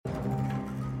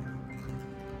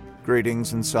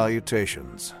Greetings and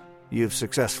salutations. You've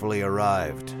successfully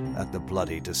arrived at the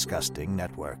Bloody Disgusting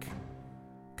Network.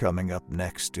 Coming up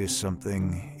next is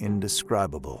something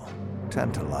indescribable,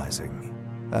 tantalizing,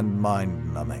 and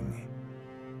mind-numbing.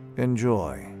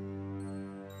 Enjoy.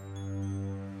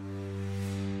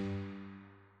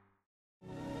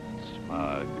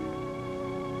 Smug,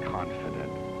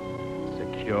 confident,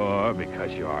 secure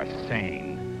because you are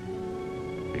sane.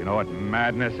 Do you know what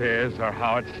madness is or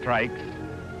how it strikes?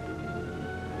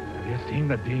 Have you seen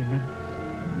the demons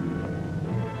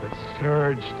that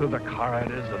surge through the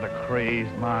corridors of the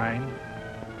crazed mind?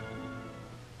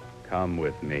 Come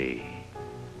with me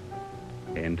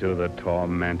into the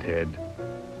tormented,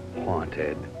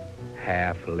 haunted,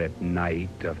 half-lit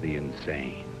night of the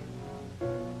insane.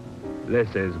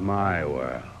 This is my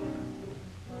world.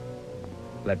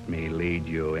 Let me lead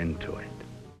you into it.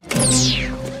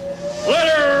 Let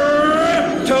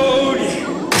her rip, Toad!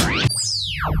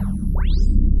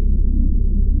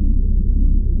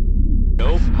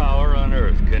 No power on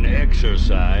Earth can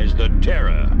exorcise the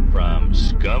terror from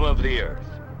Scum of the Earth.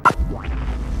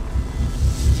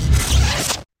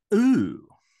 Ooh.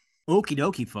 Okie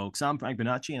dokie, folks. I'm Frank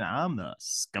Bonacci, and I'm the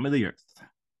Scum of the Earth.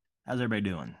 How's everybody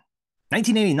doing?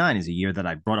 1989 is a year that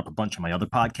I brought up a bunch of my other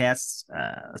podcasts,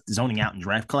 Zoning Out and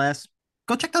Draft Class.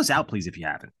 Go check those out, please, if you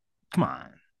haven't. Come on.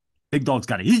 Big dog's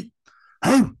got to eat.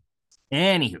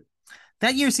 Anywho,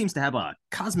 that year seems to have a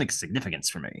cosmic significance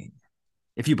for me,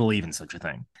 if you believe in such a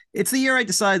thing. It's the year I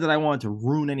decided that I wanted to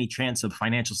ruin any chance of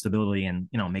financial stability and,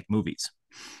 make movies.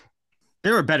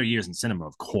 There were better years in cinema,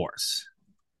 of course.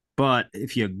 But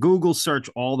if you Google search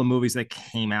all the movies that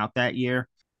came out that year,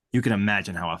 you can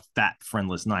imagine how a fat,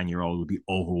 friendless 9-year-old would be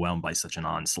overwhelmed by such an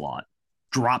onslaught.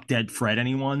 Drop Dead Fred,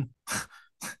 anyone?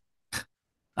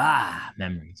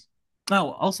 Memories.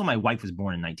 Oh, also my wife was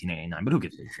born in 1989, but who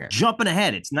gives a shit? Jumping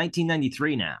ahead, it's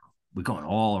 1993 now. We're going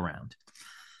all around.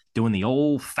 Doing the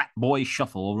old fat boy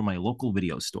shuffle over my local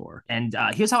video store. And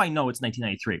here's how I know it's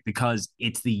 1993, because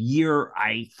it's the year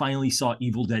I finally saw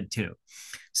Evil Dead 2.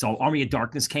 So Army of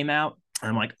Darkness came out, and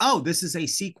I'm like, oh, this is a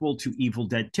sequel to Evil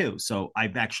Dead 2. So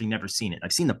I've actually never seen it.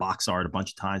 I've seen the box art a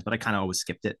bunch of times, but I kind of always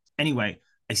skipped it. Anyway,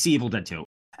 I see Evil Dead 2.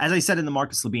 As I said in the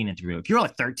Marcus Levine interview, if you're a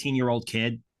 13-year-old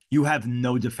kid, you have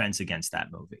no defense against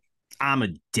that movie. I'm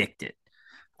addicted.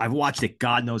 I've watched it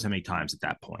God knows how many times at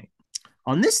that point.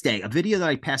 On this day, a video that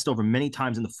I passed over many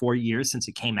times in the 4 years since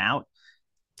it came out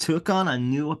took on a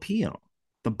new appeal.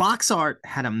 The box art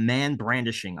had a man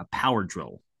brandishing a power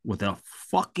drill with a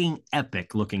fucking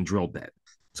epic looking drill bit.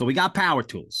 So we got power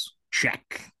tools.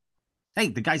 Check. Hey,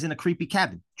 the guy's in a creepy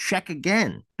cabin. Check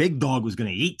again. Big dog was going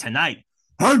to eat tonight.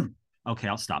 Okay,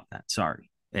 I'll stop that. Sorry.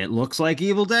 It looks like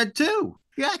Evil Dead 2.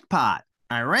 Jackpot.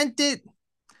 I rent it.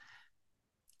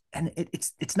 And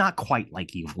it's not quite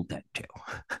like Evil Dead 2.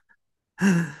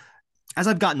 As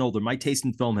I've gotten older, my taste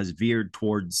in film has veered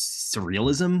towards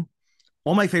surrealism.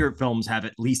 All my favorite films have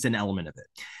at least an element of it.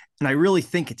 And I really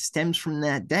think it stems from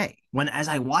that day when, as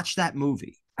I watched that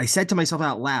movie, I said to myself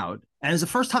out loud, and it's the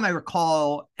first time I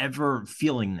recall ever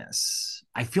feeling this,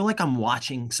 I feel like I'm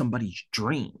watching somebody's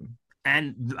dream.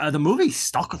 And the movie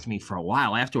stuck with me for a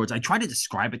while afterwards. I tried to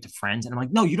describe it to friends, and I'm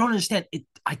like, no, you don't understand.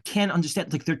 I can't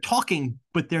understand. Like, they're talking,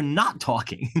 but they're not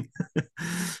talking.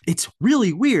 It's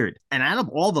really weird. And out of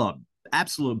all the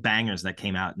absolute bangers that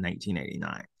came out in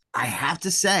 1989, I have to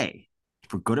say,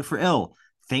 for good or for ill,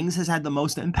 Things has had the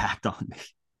most impact on me.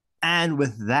 And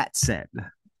with that said,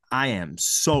 I am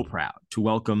so proud to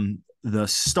welcome the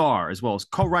star, as well as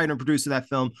co-writer and producer of that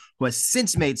film, who has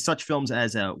since made such films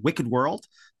as Wicked World.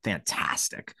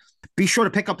 Fantastic. Be sure to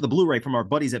pick up the Blu-ray from our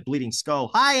buddies at Bleeding Skull.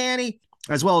 Hi, Annie.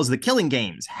 As well as The Killing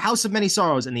Games, House of Many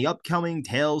Sorrows, and the upcoming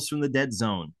Tales from the Dead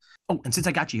Zone. Oh, and since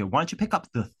I got you here, why don't you pick up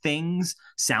the Things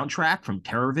soundtrack from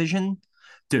TerrorVision?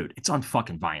 Dude, it's on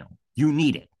fucking vinyl. You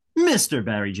need it. Mr.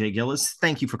 Barry J. Gillis,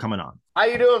 thank you for coming on. How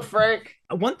you doing, Frank?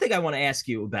 One thing I want to ask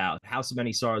you about House of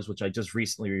Many Sorrows, which I just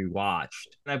recently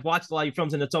rewatched. And I've watched a lot of your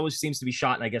films, and it always seems to be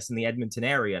shot, I guess, in the Edmonton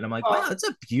area. And I'm like, wow, it's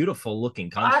a beautiful looking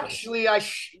country. Actually, I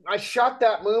shot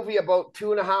that movie about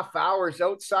 2.5 hours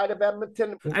outside of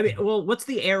Edmonton. I mean, well, what's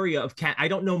the area of I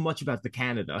don't know much about the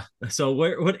Canada. So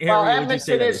what area well, would you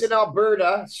say Edmonton is in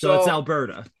Alberta. So it's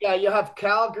Alberta. Yeah, you have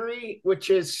Calgary, which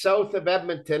is south of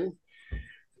Edmonton.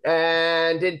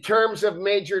 And in terms of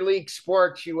Major League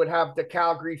sports, you would have the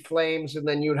Calgary Flames, and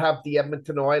then you'd have the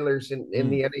Edmonton Oilers in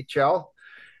the NHL.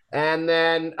 And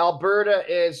then Alberta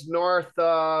is north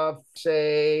of,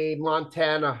 say,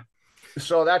 Montana.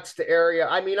 So that's the area.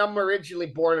 I mean, I'm originally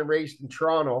born and raised in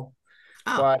Toronto,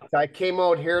 but I came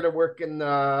out here to work in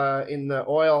the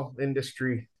oil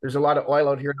industry. There's a lot of oil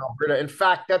out here in Alberta. In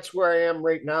fact, that's where I am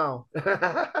right now.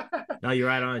 No, you're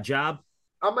right on a job.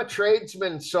 I'm a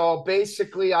tradesman, so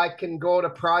basically I can go to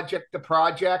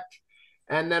project,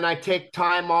 and then I take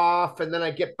time off, and then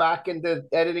I get back into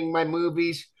editing my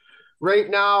movies. Right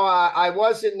now, I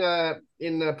was in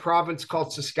the province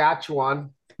called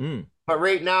Saskatchewan, Mm. but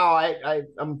right now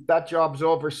I'm that job's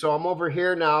over, so I'm over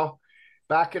here now,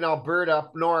 back in Alberta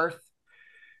up north.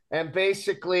 And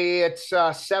basically, it's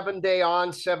a 7 day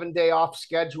on, 7 day off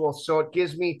schedule. So it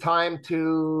gives me time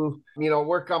to,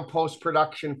 work on post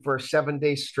production for 7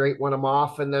 days straight when I'm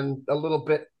off, and then a little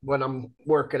bit when I'm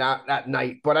working out at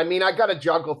night. But I mean, I got to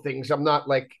juggle things. I'm not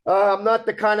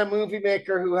the kind of movie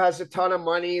maker who has a ton of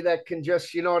money that can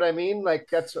just, you know what I mean? Like,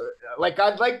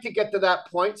 I'd like to get to that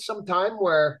point sometime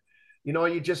where,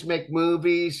 you just make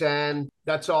movies and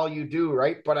that's all you do,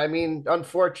 right? But I mean,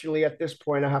 unfortunately, at this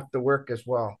point, I have to work as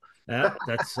well. Yeah,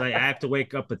 that's like I have to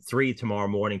wake up at 3 tomorrow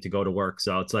morning to go to work.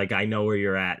 So it's like I know where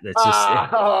you're at. It's just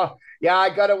yeah, I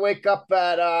gotta wake up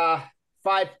at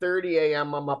 5:30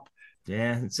 a.m. I'm up.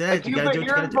 yeah, it's it.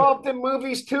 You're involved in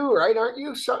movies too, right? Aren't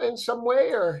you in some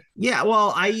way or? Yeah,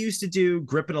 well, I used to do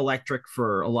grip and electric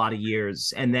for a lot of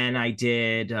years, and then I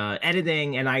did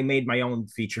editing, and I made my own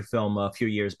feature film a few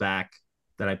years back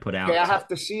that I put out. Okay, I have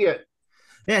to see it.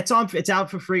 Yeah, it's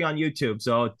out for free on YouTube.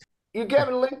 So you get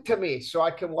a link to me so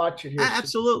I can watch it here.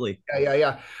 Absolutely.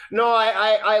 Yeah. No,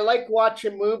 I like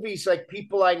watching movies, like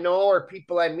people I know or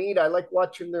people I meet. I like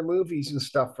watching their movies and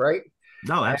stuff, right?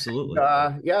 No, absolutely.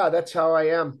 And, yeah, that's how I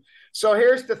am. So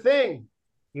here's the thing.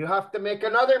 You have to make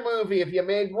another movie. If you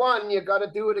made one, you got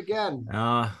to do it again.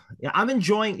 Yeah, I'm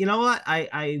enjoying. You know what?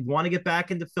 I want to get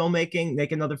back into filmmaking,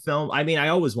 make another film. I mean, I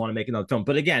always want to make another film,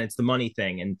 but again, it's the money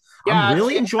thing, and yeah, I'm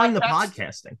really enjoying the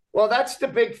podcasting. Well, that's the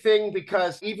big thing,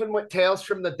 because even with Tales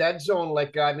from the Dead Zone,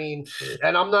 like, I mean,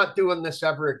 and I'm not doing this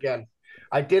ever again.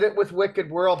 I did it with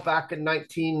Wicked World back in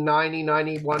 1990,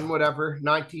 91, whatever,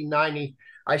 1990.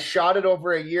 I shot it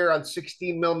over a year on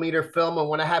 16 millimeter film. And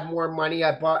when I had more money,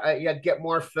 I'd get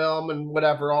more film and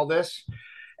whatever, all this.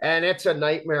 And it's a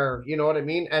nightmare. You know what I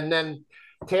mean? And then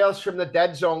Tales from the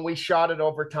Dead Zone, we shot it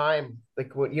over time.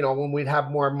 Like, when we'd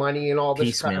have more money and all this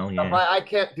piecemeal, kind of stuff. I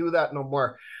can't do that no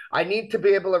more. I need to be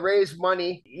able to raise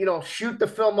money, shoot the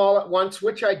film all at once,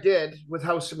 which I did with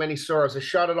House of Many Sorrows. I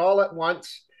shot it all at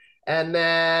once. And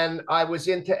then I was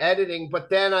into editing, but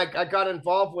then I got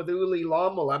involved with Uli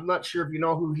Lommel. I'm not sure if you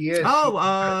know who he is.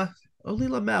 Uli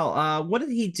Lommel. What did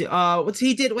he do? What's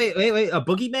he did? Wait, a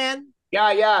Boogeyman?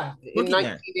 Yeah. In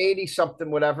 1980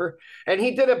 something, whatever. And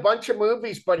he did a bunch of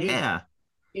movies, but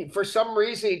he for some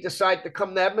reason he decided to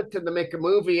come to Edmonton to make a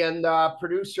movie, and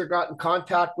producer got in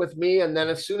contact with me. And then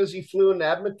as soon as he flew into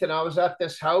Edmonton, I was at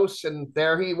this house, and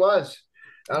there he was.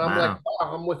 And I'm like,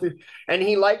 oh, I'm with you. And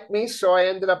he liked me, so I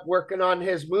ended up working on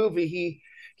his movie.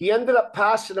 He ended up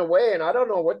passing away, and I don't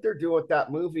know what they're doing with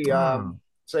that movie.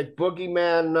 It's like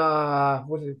Boogeyman.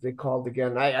 What is they called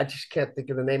again? I just can't think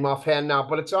of the name offhand now,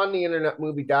 but it's on the Internet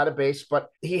Movie Database. But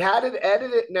he had it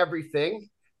edited and everything.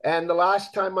 And the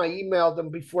last time I emailed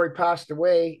him before he passed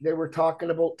away, they were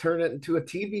talking about turning it into a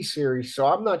TV series. So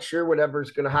I'm not sure whatever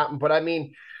is going to happen. But I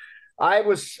mean, I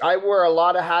wore a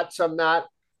lot of hats on that.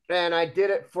 And I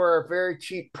did it for a very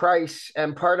cheap price.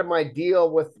 And part of my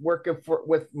deal with working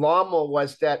with Lommel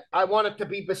was that I wanted to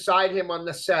be beside him on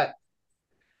the set,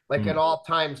 like at all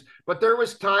times. But there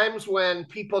was times when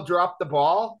people dropped the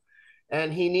ball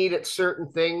and he needed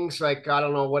certain things, like, I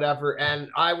don't know, whatever. And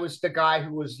I was the guy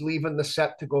who was leaving the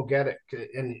set to go get it.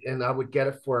 And I would get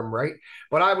it for him, right?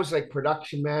 But I was like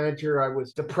production manager. I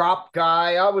was the prop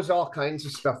guy. I was all kinds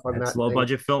of stuff on that. Low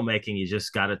budget filmmaking. You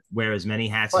just got to wear as many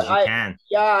hats as you can.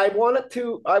 Yeah, I wanted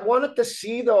to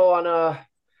see, though,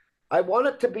 I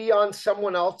wanted to be on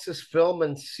someone else's film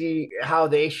and see how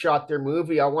they shot their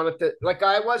movie. I wanted to, like,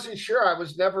 I wasn't sure. I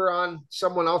was never on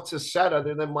someone else's set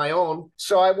other than my own.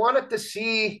 So I wanted to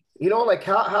see, like,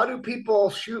 how do people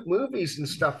shoot movies and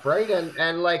stuff, right?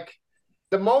 And like,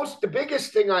 the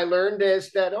biggest thing I learned is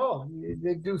that,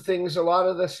 they do things a lot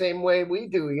of the same way we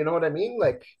do. You know what I mean?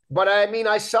 Like, but I mean,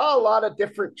 I saw a lot of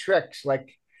different tricks.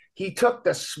 Like, he took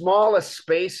the smallest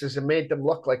spaces and made them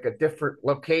look like a different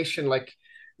location. Like,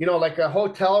 like a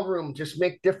hotel room, just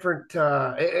make different,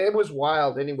 it was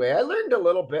wild anyway. I learned a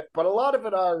little bit, but a lot of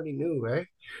it I already knew, right?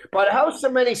 But House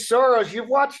of Many Sorrows, you've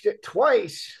watched it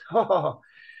twice. Oh,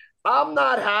 I'm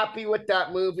not happy with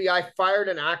that movie. I fired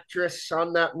an actress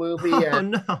on that movie.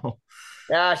 No.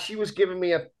 Yeah, she was giving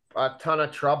me a ton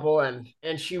of trouble, and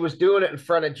she was doing it in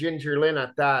front of Ginger Lynn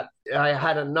at that. I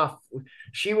had enough.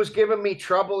 She was giving me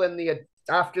trouble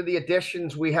after the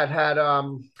auditions we had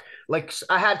like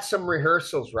I had some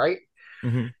rehearsals, right?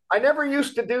 Mm-hmm. I never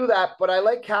used to do that, but I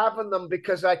like having them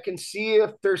because I can see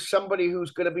if there's somebody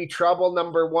who's going to be trouble,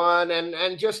 number one,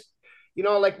 and just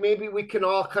like maybe we can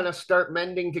all kind of start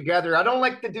mending together. I don't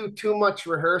like to do too much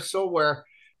rehearsal where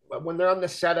when they're on the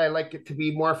set, I like it to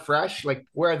be more fresh, like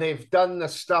where they've done the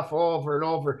stuff over and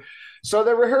over. So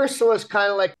the rehearsal is kind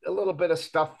of like a little bit of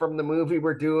stuff from the movie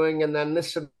we're doing, and then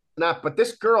this and that. But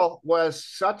this girl was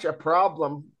such a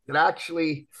problem that I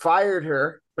actually fired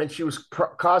her, and she was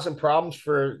causing problems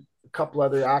for a couple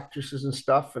other actresses and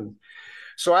stuff. And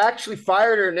so I actually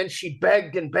fired her, and then she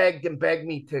begged and begged and begged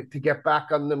me to get back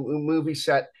on the movie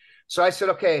set. So I said,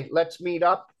 okay, let's meet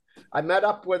up. I met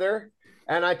up with her.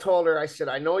 And I told her, I said,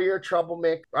 I know you're a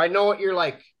troublemaker. I know what you're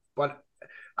like, but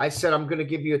I said, I'm going to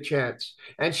give you a chance.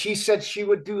 And she said she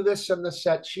would do this on the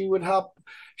set. She would help.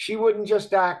 She wouldn't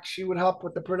just act. She would help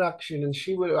with the production. And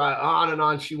she would, on and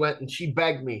on she went, and she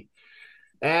begged me.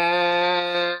 And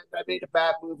I made a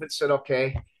bad move and said,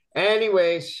 okay.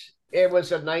 Anyways, it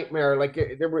was a nightmare.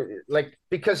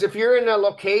 Because if you're in a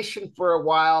location for a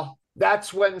while,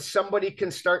 that's when somebody can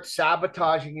start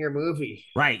sabotaging your movie.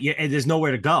 Right. Yeah, and there's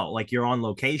nowhere to go. Like you're on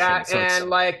location.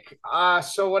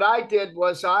 So what I did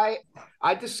was I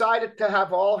decided to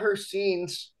have all her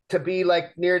scenes to be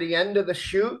like near the end of the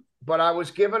shoot, but I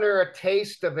was giving her a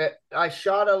taste of it. I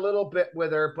shot a little bit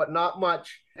with her, but not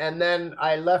much. And then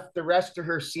I left the rest of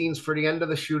her scenes for the end of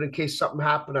the shoot in case something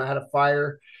happened. I had a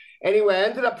fire. Anyway, I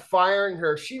ended up firing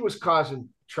her. She was causing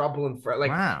trouble and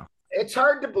wow. It's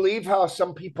hard to believe how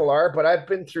some people are, but I've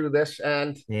been through this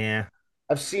and yeah,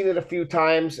 I've seen it a few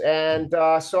times. And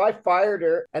so I fired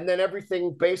her, and then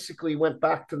everything basically went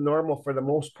back to normal for the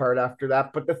most part after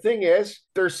that. But the thing is,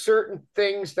 there's certain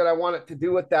things that I wanted to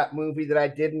do with that movie that I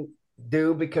didn't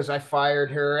do because I fired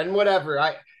her and whatever.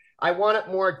 I wanted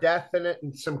more death in it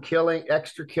and some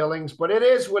extra killings, but it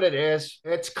is what it is.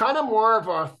 It's kind of more of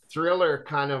a thriller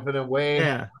kind of in a way.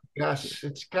 Yeah. Yes,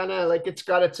 it's kind of like it's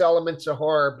got its elements of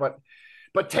horror,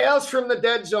 but Tales from the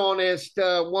Dead Zone is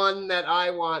the one that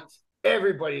I want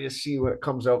everybody to see when it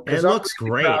comes out. It looks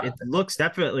great. It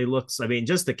definitely looks. I mean,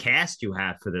 just the cast you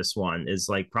have for this one is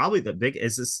like probably the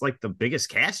biggest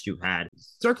cast you've had.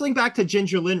 Circling back to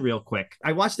Ginger Lynn real quick,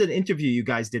 I watched an interview you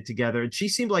guys did together, and she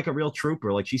seemed like a real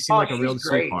trooper. Like she seemed like a real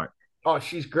sweetheart. Oh,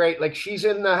 she's great. Like she's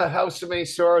in the House of Many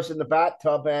Sorrows in the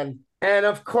bathtub, and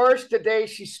of course, today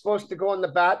she's supposed to go in the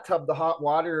bathtub. The hot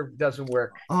water doesn't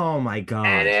work. Oh, my God.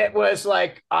 And it was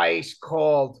like ice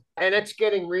cold. And it's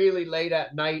getting really late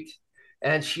at night.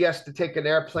 And she has to take an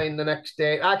airplane the next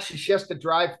day. Actually, she has to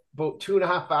drive about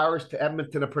 2.5 hours to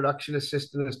Edmonton. A production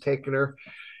assistant has taken her.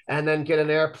 And then get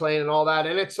an airplane and all that.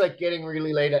 And it's like getting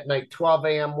really late at night, 12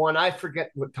 a.m., 1. I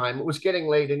forget what time. It was getting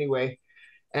late anyway.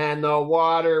 And the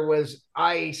water was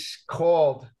ice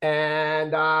cold.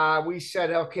 And we said,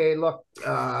 okay, look,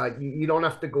 you don't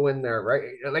have to go in there, right?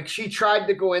 Like she tried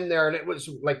to go in there and it was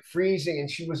like freezing,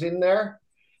 and she was in there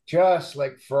just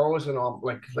like frozen,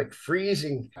 like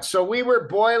freezing. So we were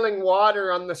boiling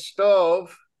water on the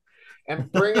stove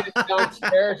and bringing it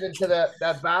downstairs into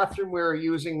that bathroom we were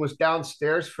using was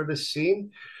downstairs for this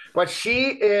scene. But she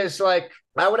is like,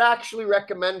 I would actually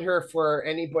recommend her for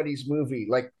anybody's movie,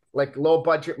 like low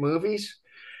budget movies.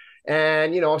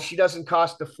 And she doesn't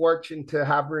cost a fortune to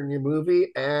have her in your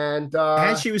movie. And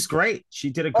she was great.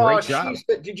 She did a great job.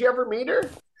 Did you ever meet her?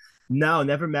 No,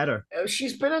 never met her.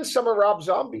 She's been in some of Rob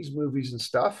Zombie's movies and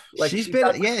stuff. Like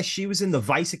she was in the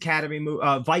Vice Academy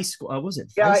movie. Vice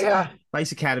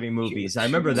Academy movies. I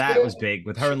remember that was big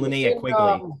with her and Linnea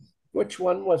Quigley. Which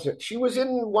one was it? She was in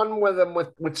one with them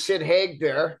with Sid Haig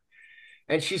there.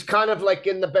 And she's kind of like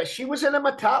in the best. She was in a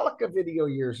Metallica video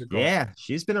years ago. Yeah,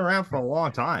 she's been around for a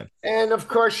long time. And of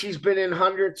course, she's been in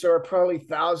hundreds or probably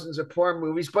thousands of porn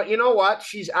movies. But you know what?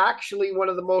 She's actually one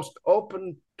of the most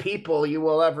open people you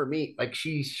will ever meet. Like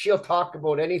she'll talk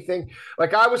about anything.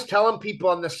 Like I was telling people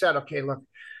on the set, okay, look,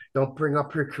 don't bring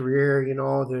up her career.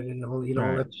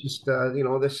 Right. Let's just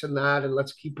this and that, and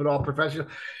let's keep it all professional.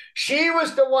 She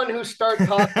was the one who started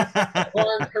talking about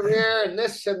porn career and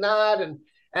this and that,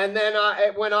 and then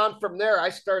it went on from there. I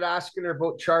started asking her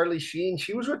about Charlie Sheen.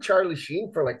 She was with Charlie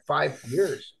Sheen for like 5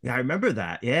 years. Yeah, I remember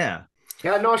that. Yeah.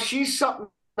 Yeah, no, she's something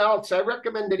else. I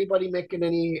recommend anybody making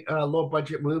any low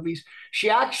budget movies. She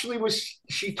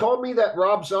told me that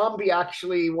Rob Zombie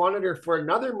actually wanted her for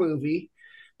another movie,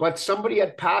 but somebody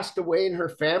had passed away in her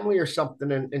family or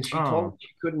something, and she told me she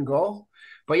couldn't go.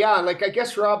 But yeah, like I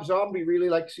guess Rob Zombie really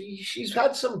likes. She's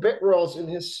had some bit roles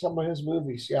in some of his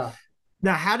movies. Yeah.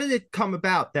 Now, how did it come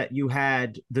about that you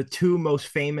had the two most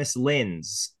famous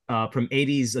Lyns from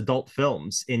 80s adult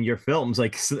films in your films,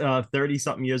 like 30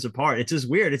 something years apart. It's just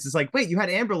weird. It's just like, wait, you had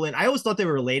Amberlyn. I always thought they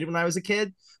were related when I was a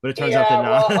kid, but it turns out they're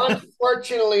not. Well,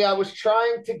 unfortunately, I was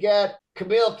trying to get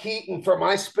Camille Keaton from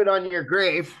I Spit on Your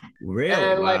Grave. Really?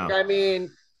 And Wow. like, I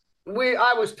mean,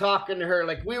 I was talking to her,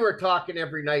 like we were talking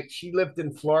every night. She lived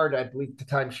in Florida, I believe, at the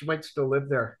time. She might still live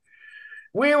there.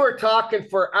 We were talking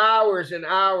for hours and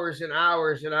hours and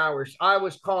hours and hours. I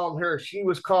was calling her, she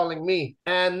was calling me.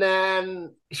 And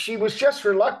then she was just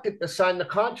reluctant to sign the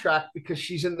contract because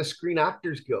she's in the Screen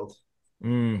Actors Guild.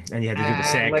 And you had to do the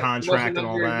SAG contract and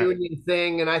all that. Union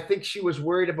thing, and I think she was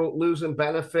worried about losing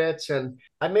benefits. And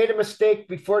I made a mistake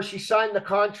before she signed the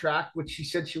contract, which she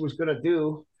said she was going to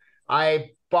do.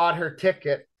 I bought her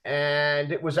ticket,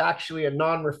 and it was actually a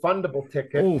non-refundable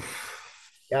ticket. Oof.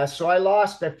 Yeah, so I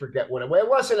lost. I forget what it was. It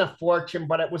wasn't a fortune,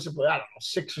 but it was about, I don't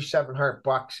know, $600 or $700.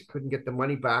 I couldn't get the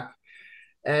money back.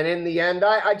 And in the end,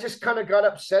 I just kind of got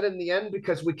upset in the end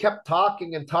because we kept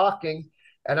talking and talking.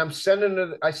 And I sent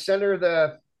her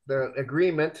the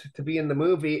agreement to be in the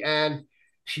movie, and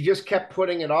she just kept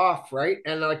putting it off, right?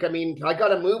 And like, I mean, I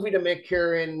got a movie to make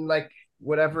here in like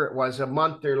whatever it was, a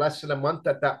month or less than a month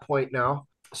at that point now.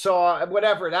 So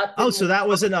whatever that. So that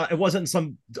wasn't it wasn't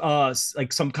some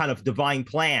like some kind of divine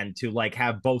plan to like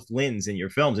have both Lyns in your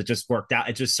films. It just worked out.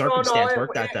 It just circumstance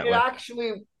worked out that way.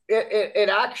 It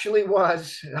actually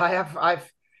was.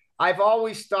 I've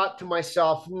always thought to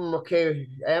myself, okay,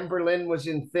 Amber Lynn was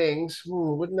in Things.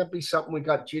 Wouldn't that be something we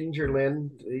got Ginger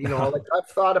Lynn? You know, like I've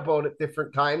thought about it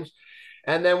different times.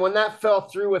 And then when that fell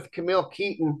through with Camille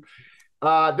Keaton,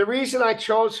 the reason I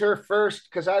chose her first,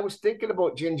 because I was thinking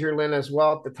about Ginger Lynn as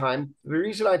well at the time. The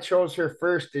reason I chose her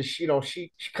first is, you know,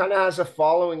 she kind of has a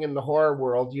following in the horror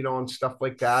world, you know, and stuff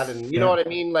like that. And you know what I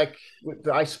mean? Like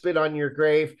I Spit on Your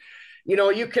Grave. You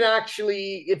know, you can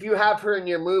actually, if you have her in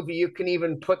your movie, you can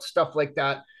even put stuff like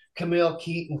that. Camille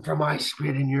Keaton from I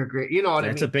Spit in Your Grave. You know what I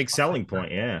mean? That's a big selling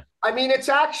point, yeah. I mean, it's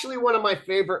actually one of my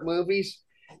favorite movies.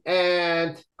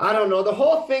 And I don't know, the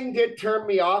whole thing did turn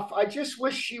me off. I just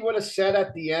wish she would have said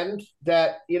at the end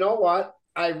that, you know what,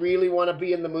 I really want to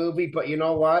be in the movie, but you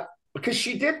know what? Because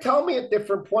she did tell me at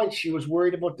different points she was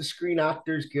worried about the Screen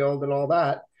Actors Guild and all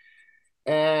that.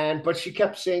 But she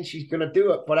kept saying she's going to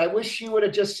do it. But I wish she would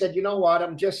have just said, you know what,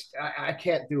 I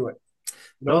can't do it.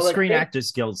 Those Screen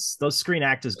Actors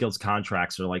Guilds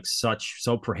contracts are like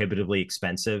so prohibitively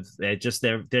expensive. They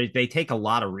take a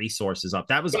lot of resources up.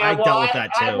 I dealt with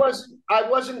that too. I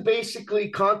wasn't basically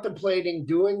contemplating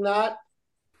doing that.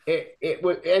 It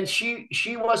was, and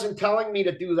she wasn't telling me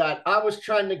to do that. I was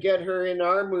trying to get her in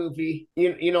our movie,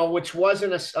 you know, which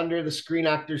wasn't under the Screen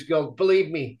Actors Guild.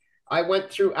 Believe me, I went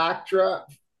through ACTRA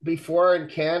before in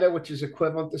Canada, which is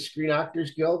equivalent to Screen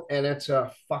Actors Guild, and it's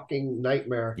a fucking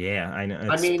nightmare. Yeah, I know.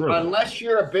 I mean, brutal. Unless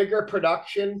you're a bigger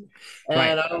production and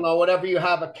right. I don't know, whatever, you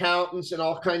have accountants and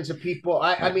all kinds of people.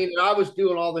 I mean, I was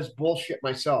doing all this bullshit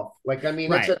myself. Like, I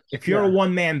mean, right. If you're a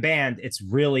one-man band, it's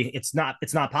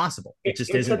not possible. It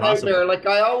just isn't possible. Like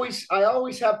I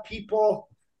always have people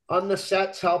on the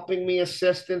sets helping me,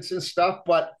 assistants and stuff,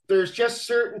 but there's just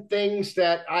certain things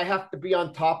that I have to be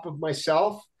on top of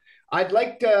myself. I'd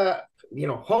like to, you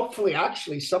know, hopefully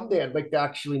actually someday I'd like to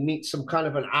actually meet some kind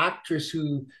of an actress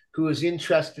who is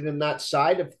interested in that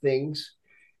side of things.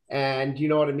 And you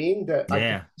know what I mean? That I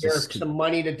can share some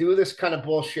money to do this kind of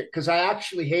bullshit. Because I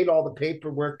actually hate all the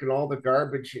paperwork and all the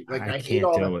garbage. Like I hate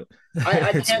all it.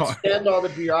 I can't stand all the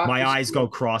bureaucracy. My eyes go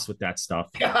cross with that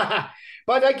stuff.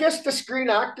 But I guess the Screen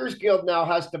Actors Guild now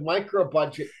has the micro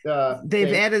budget.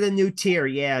 They've added a new tier,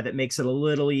 that makes it a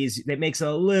little easy. That makes it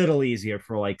a little easier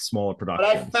for like smaller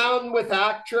productions. But I found with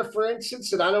ACTRA, for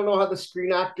instance, and I don't know how the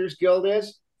Screen Actors Guild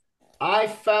is. I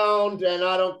found, and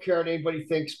I don't care what anybody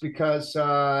thinks, because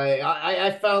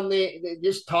I found they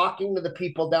just talking to the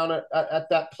people down at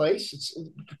that place. It's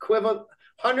equivalent,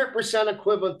 100%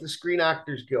 equivalent to Screen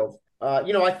Actors Guild.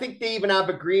 You know, I think they even have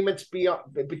agreements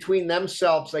between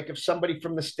themselves. Like if somebody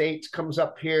from the States comes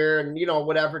up here and, you know,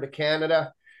 whatever, to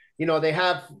Canada, you know, they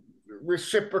have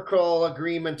reciprocal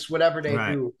agreements, whatever they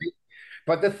do.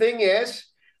 But the thing is,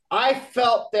 I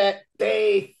felt that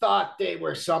they thought they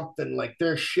were something, like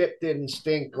their shit didn't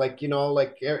stink. Like, you know,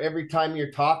 like every time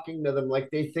you're talking to them, like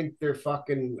they think they're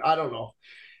fucking, I don't know.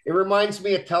 It reminds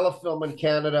me of Telefilm in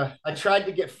Canada. I tried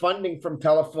to get funding from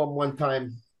Telefilm one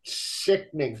time.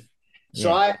 Sickening.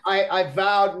 So I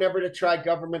vowed never to try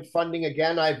government funding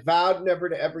again. I vowed never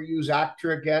to ever use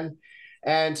ACTRA again.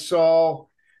 And so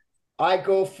I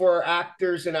go for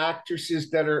actors and actresses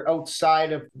that are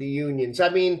outside of the unions. I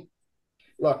mean,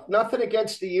 look, nothing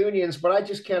against the unions, but I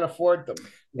just can't afford them.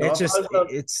 You know?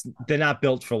 They're not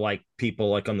built for like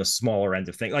people like on the smaller end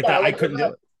of things. Like I couldn't do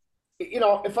it.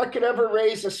 if I could ever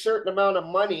raise a certain amount of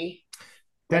money,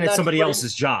 Then and it's that's somebody what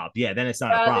else's job. Yeah, then it's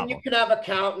not a then you problem. can have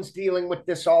accountants dealing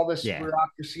with all this Yeah.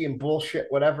 bureaucracy and bullshit,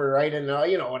 whatever, right? And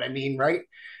you know what I mean, right?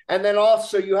 And then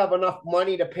also you have enough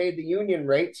money to pay the union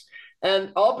rates.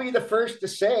 And I'll be the first to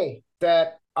say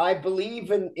that I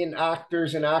believe in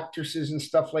actors and actresses and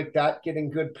stuff like that getting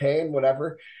good pay and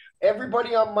whatever.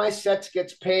 Everybody on my sets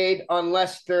gets paid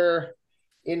unless they're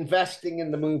investing in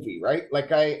the movie, right? Like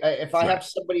if I have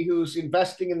somebody who's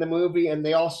investing in the movie and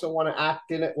they also want to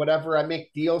act in it, whatever, I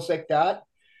make deals like that.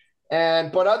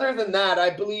 But other than that,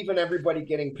 I believe in everybody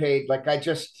getting paid. Like I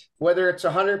just, whether it's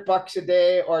 $100 a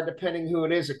day or depending who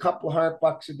it is, a couple of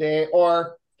 $100 a day,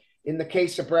 or in the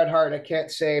case of Bret Hart, I can't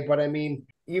say, but I mean,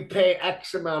 you pay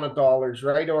X amount of dollars,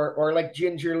 right? Or like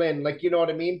Ginger Lynn, like, you know what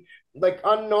I mean? Like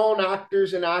unknown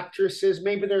actors and actresses,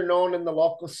 maybe they're known in the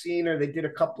local scene or they did a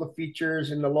couple of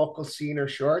features in the local scene or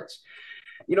shorts.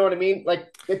 You know what I mean?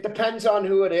 Like it depends on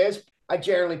who it is. I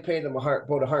generally pay them about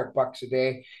 $100 a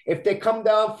day. If they come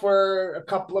down for a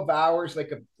couple of hours,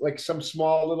 like some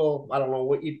small little, I don't know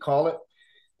what you'd call it.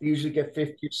 They usually get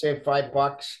 50, say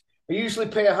 $5. I usually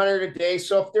pay 100 a day.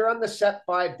 So if they're on the set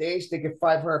 5 days, they get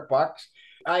 $500.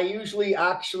 I usually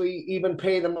actually even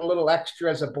pay them a little extra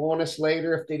as a bonus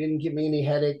later if they didn't give me any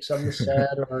headaches on the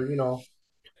set or, you know.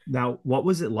 Now, what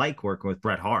was it like working with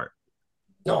Bret Hart?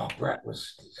 No, Bret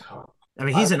was. I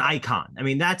mean, he's an icon. I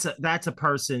mean, that's a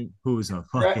person who's a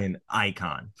fucking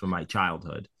icon from my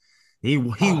childhood. He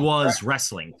was Bret,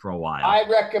 wrestling for a while. I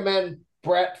recommend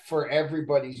Bret for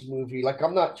everybody's movie. Like,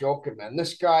 I'm not joking, man.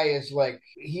 This guy is like,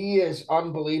 he is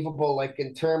unbelievable. Like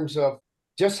in terms of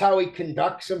just how he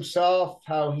conducts himself,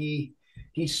 how he's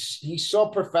so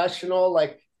professional.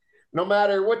 Like, no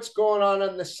matter what's going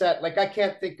on the set, like I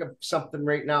can't think of something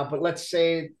right now, but let's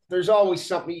say there's always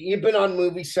something. You've been on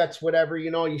movie sets, whatever, you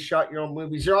know, you shot your own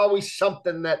movies. There's always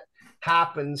something that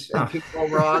happens and can go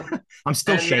wrong. I'm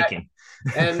still shaking.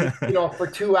 And you know, for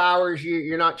 2 hours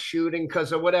you're not shooting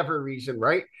because of whatever reason,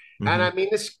 right? Mm-hmm. And I mean,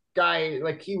 this guy,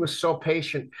 like, he was so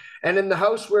patient. And in the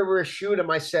house where we were shooting,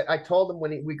 I told him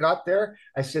when we got there,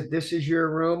 I said, "This is your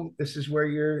room. This is where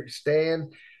you're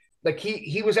staying." Like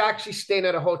he was actually staying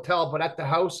at a hotel, but at the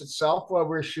house itself while we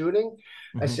were shooting,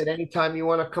 mm-hmm. I said, "Anytime you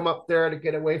want to come up there to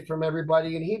get away from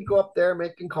everybody," and he'd go up there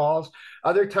making calls.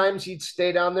 Other times he'd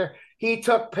stay down there. He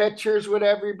took pictures with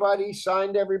everybody,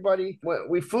 signed everybody.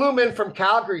 We flew him in from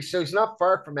Calgary, so he's not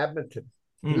far from Edmonton.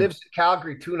 He lives in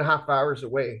Calgary, 2.5 hours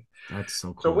away. That's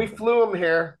so cool. So we flew him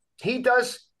here. He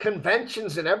does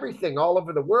conventions and everything all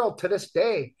over the world to this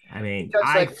day. I mean,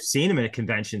 I've seen him at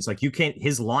conventions. Like, you can't,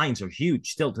 his lines are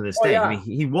huge still to this day. Yeah. I mean,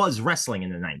 he was wrestling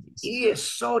in the 90s. He is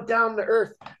so down to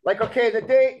earth. Like, okay, the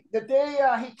day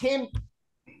he came,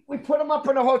 we put him up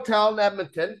in a hotel in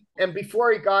Edmonton. And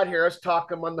before he got here, I was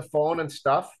talking on the phone and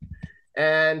stuff.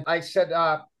 And I said,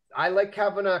 I like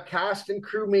having a cast and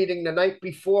crew meeting the night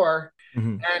before.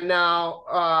 Mm-hmm. And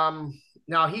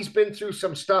now he's been through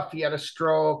some stuff. He had a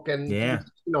stroke and, you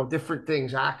know, different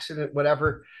things, accident,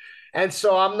 whatever. And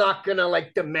so I'm not going to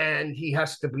like demand he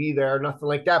has to be there, nothing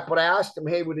like that. But I asked him,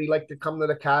 hey, would he like to come to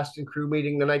the cast and crew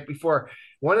meeting the night before?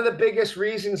 One of the biggest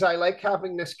reasons I like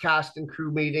having this cast and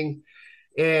crew meeting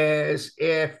is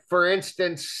if, for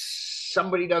instance,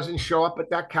 somebody doesn't show up at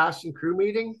that cast and crew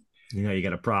meeting, you know, you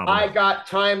got a problem. I got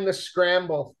time to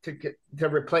scramble to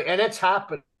replace. And it's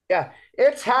happened. Yeah,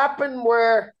 it's happened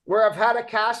where I've had a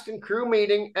cast and crew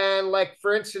meeting and, like,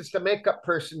 for instance, the makeup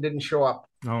person didn't show up.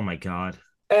 Oh my God.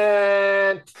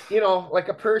 And, you know, like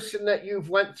a person that you've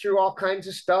went through all kinds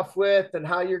of stuff with and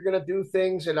how you're going to do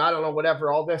things and I don't know, whatever,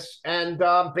 all this. And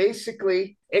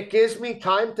basically it gives me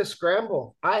time to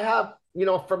scramble. I have, you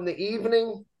know, from the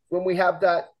evening when we have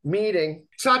that meeting,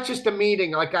 it's not just a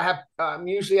meeting. Like I'm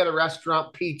usually at a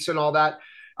restaurant, pizza and all that.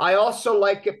 I also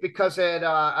like it because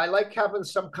I like having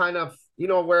some kind of, you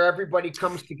know, where everybody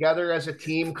comes together as a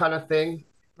team kind of thing.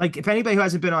 Like, if anybody who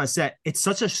hasn't been on a set, it's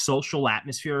such a social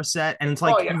atmosphere of set. And it's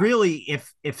like, really,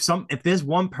 if there's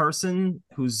one person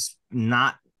who's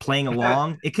not playing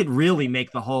along, it could really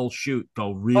make the whole shoot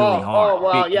go really hard. Oh,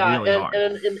 well, yeah. Really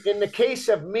and in the case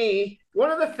of me, one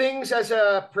of the things as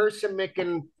a person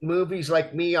making movies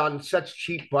like me on such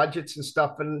cheap budgets and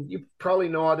stuff, and you probably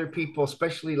know other people,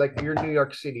 especially like you're in New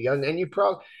York City, and you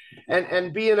probably,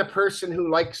 and being a person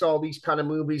who likes all these kind of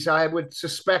movies, I would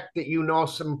suspect that you know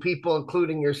some people,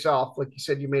 including yourself. Like you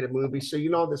said, you made a movie, so you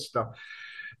know this stuff.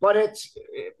 But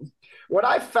what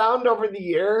I found over the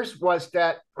years was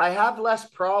that I have less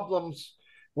problems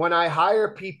when I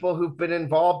hire people who've been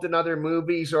involved in other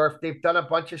movies or if they've done a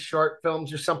bunch of short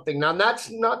films or something. Now, that's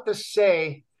not to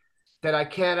say that I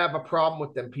can't have a problem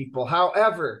with them people.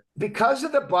 However, because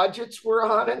of the budgets we're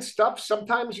on and stuff,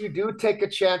 sometimes you do take a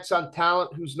chance on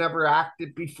talent who's never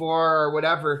acted before or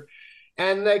whatever.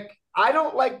 And like, I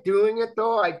don't like doing it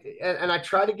though. And I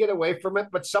try to get away from it.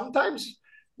 But sometimes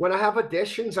when I have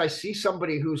auditions, I see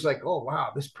somebody who's like, oh,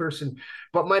 wow, this person.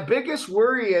 But my biggest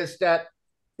worry is that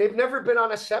they've never been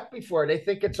on a set before. They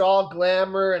think it's all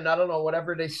glamour and I don't know,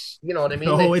 whatever you know what I mean?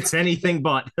 No, it's anything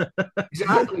but.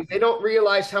 Exactly. They don't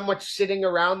realize how much sitting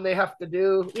around they have to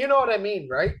do. You know what I mean,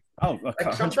 right? Oh, like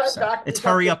sometimes it's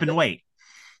hurry up and wait.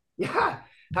 Yeah,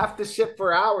 have to sit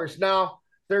for hours. Now,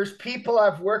 there's people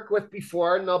I've worked with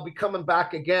before, and they'll be coming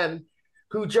back again,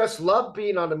 who just love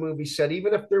being on a movie set.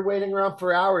 Even if they're waiting around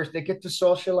for hours, they get to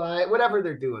socialize, whatever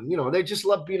they're doing. You know, they just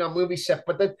love being on movie set.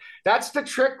 But that's the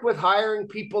trick with hiring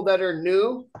people that are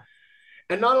new.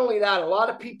 And not only that, a lot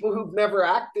of people who've never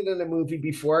acted in a movie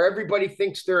before, everybody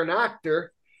thinks they're an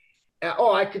actor.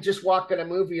 Oh, I could just walk in a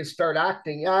movie and start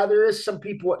acting. Yeah, there is some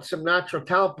people with some natural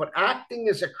talent, but acting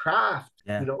is a craft.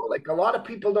 Yeah. You know, like a lot of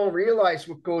people don't realize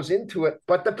what goes into it.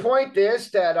 But the point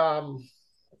is that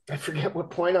I forget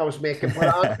what point I was making, but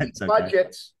on these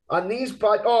budgets, I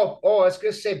was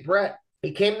going to say Brett.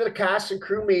 He came to the cast and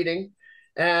crew meeting,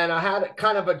 and I had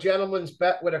kind of a gentleman's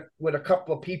bet with a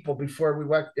couple of people before we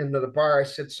went into the bar. I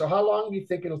said, so how long do you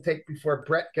think it'll take before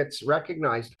Brett gets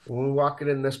recognized when we're walking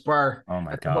in this bar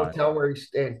at the hotel where he's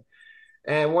staying?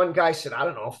 And one guy said, I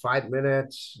don't know, 5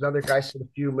 minutes. Another guy said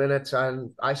a few minutes. And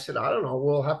I said, I don't know.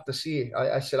 We'll have to see.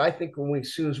 I said, I think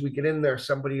as soon as we get in there,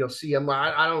 somebody will see him.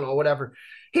 I don't know, whatever.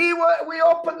 We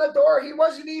opened the door. He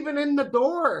wasn't even in the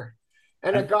door.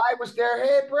 And a guy was there.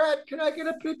 Hey, Brett, can I get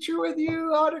a picture with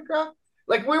you? Autograph?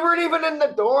 Like, we weren't even in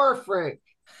the door, Frank.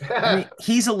 I mean,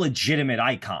 he's a legitimate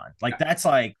icon. Like, that's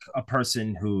like a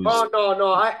person who's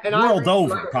world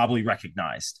over probably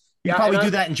recognized. You probably do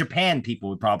that in Japan. People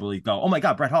would probably go, "Oh my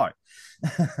God, Bret Hart."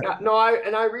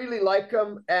 I really like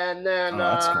him. And then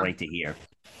that's great to hear.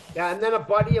 Yeah, and then a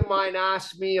buddy of mine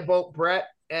asked me about Brett,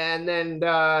 and then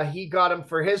he got him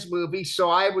for his movie.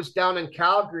 So I was down in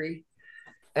Calgary,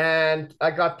 and I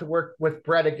got to work with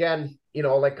Brett again. You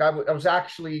know, like I was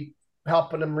actually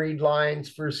helping him read lines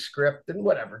for his script and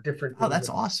whatever different. Oh, that's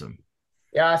awesome.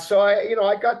 Yeah, so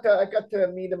I got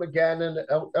to meet him again and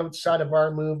outside of our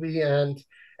movie and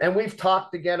we've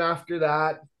talked again after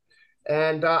that.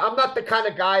 And I'm not the kind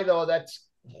of guy, though, that's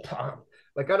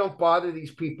like, I don't bother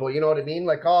these people. You know what I mean?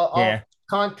 Like, I'll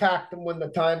contact them when the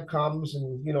time comes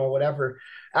and, you know, whatever.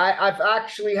 I've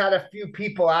actually had a few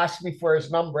people ask me for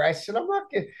his number. I said, I'm not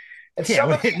going to. And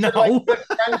some of these are like good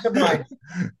friends of mine.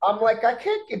 I'm like, I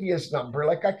can't give you his number.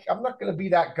 Like, I'm not going to be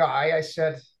that guy. I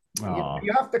said,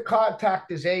 you have to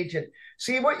contact his agent.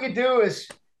 See, what you do is,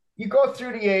 you go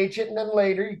through the agent, and then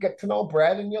later you get to know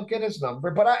Brett, and you'll get his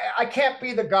number. But I can't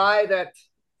be the guy that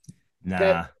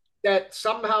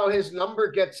somehow his number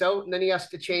gets out, and then he has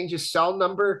to change his cell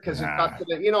number because it got to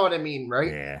the, you know what I mean,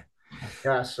 right? Yeah.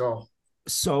 Yeah.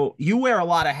 So you wear a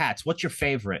lot of hats. What's your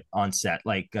favorite on set?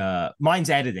 Like mine's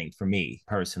editing for me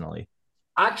personally.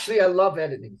 Actually, I love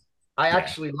editing. I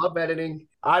actually love editing.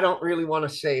 I don't really want to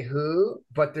say who,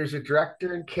 but there's a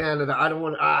director in Canada. I don't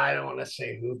want to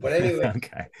say who, but anyway,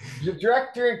 okay. There's a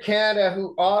director in Canada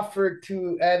who offered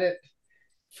to edit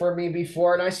for me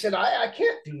before, and I said I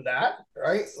can't do that,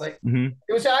 right? Like It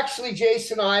was actually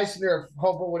Jason Eisner,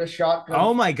 Hobo with a Shotgun.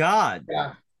 Oh my God!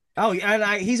 Yeah. Oh,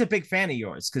 and he's a big fan of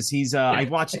yours because he's. I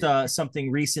watched something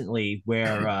recently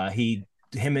where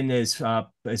him and his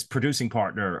producing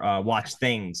partner watched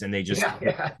Things, and they just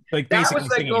like that was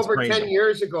like over 10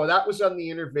 years ago. That was on the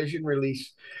Intervision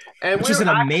release, and which is an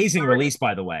amazing release,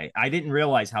 by the way. I didn't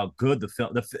realize how good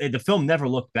the film never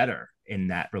looked better in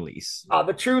that release.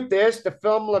 The truth is, the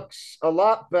film looks a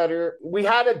lot better. We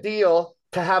had a deal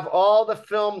to have all the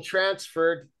film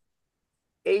transferred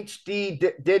HD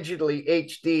digitally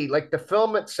HD, like the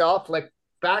film itself, like.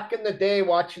 Back in the day,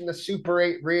 watching the Super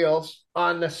 8 reels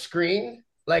on the screen,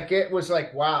 like it was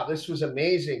like, wow, this was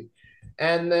amazing.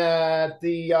 And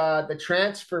the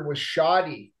transfer was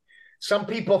shoddy. Some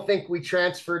people think we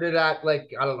transferred it at like,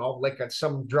 I don't know, like at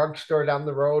some drugstore down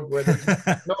the road where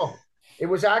no, it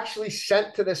was actually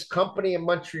sent to this company in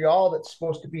Montreal that's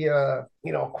supposed to be a,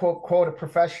 you know, quote, a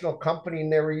professional company.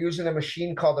 And they were using a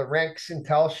machine called the Ranks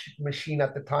Intel machine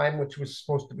at the time, which was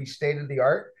supposed to be state of the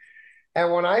art.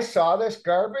 And when I saw this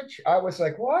garbage, I was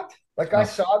like, what? Like I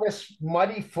saw this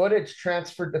muddy footage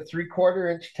transferred to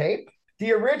 3/4-inch tape.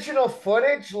 The original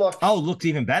footage looked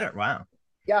even better. Wow.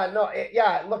 Yeah, no,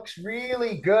 it looks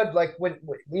really good. Like when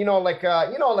like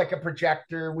a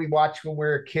projector we watch when we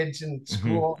were kids in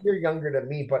school. You're younger than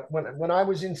me, but when I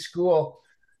was in school,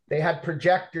 they had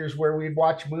projectors where we'd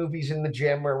watch movies in the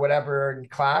gym or whatever in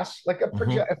class, like a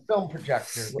film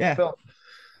projector with film.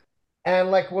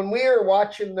 And like when we were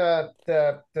watching the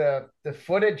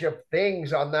footage of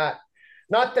things on that,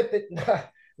 not that the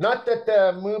not that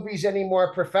the movie's any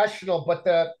more professional, but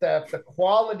the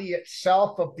quality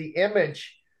itself of the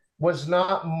image was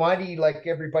not muddy like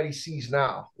everybody sees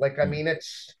now. Like I mean,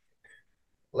 it's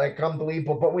like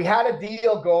unbelievable. But we had a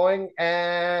deal going,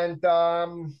 and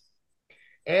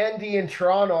Andy in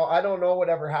Toronto, I don't know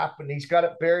whatever happened. He's got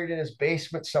it buried in his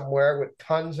basement somewhere with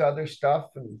tons of other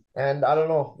stuff, and I don't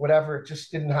know, whatever. It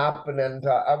just didn't happen, and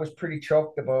I was pretty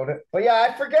choked about it. But yeah,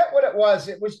 I forget what it was.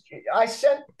 It was I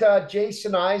sent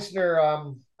Jason Eisner.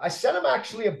 I sent him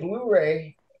actually a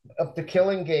Blu-ray of the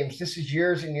Killing Games. This is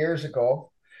years and years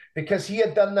ago, because he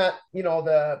had done that, you know,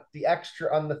 the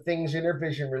extra on the Things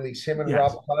Intervision release. Him and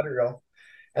Rob Cotterill.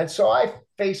 And so I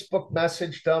Facebook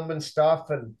messaged them and stuff,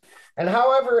 and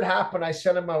however it happened, I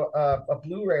sent him a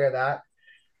Blu-ray of that,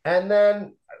 and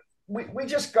then we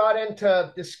just got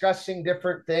into discussing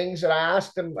different things. And I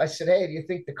asked him, I said, "Hey, do you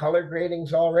think the color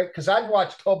grading's all right?" Because I'd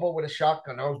watched Hobo with a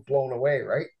Shotgun, I was blown away,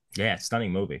 right? Yeah,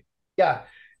 stunning movie. Yeah,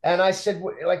 and I said,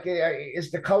 like,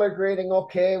 is the color grading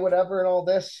okay, whatever, and all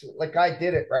this? Like, I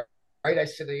did it right. Right? I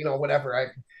said, you know, whatever. I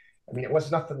mean, it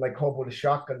was nothing like Hobo with a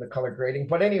Shotgun, the color grading,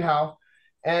 but anyhow.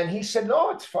 And he said, no,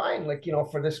 it's fine. Like, you know,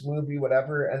 for this movie,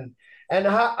 whatever. And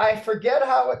I forget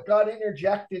how it got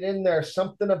interjected in there.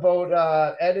 Something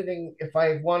about editing. If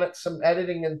I wanted some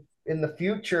editing in the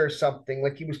future or something,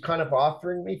 like he was kind of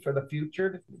offering me for the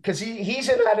future, because he's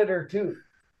an editor too.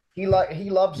 He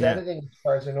loves editing, as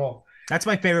far as I know. That's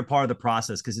my favorite part of the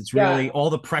process, because it's really all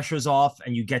the pressure's off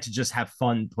and you get to just have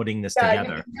fun putting this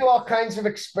together. You can do all kinds of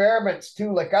experiments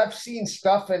too. Like I've seen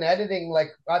stuff in editing, like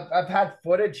I've had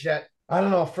footage that, I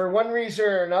don't know, for one reason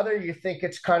or another, you think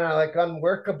it's kind of like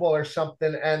unworkable or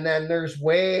something. And then there's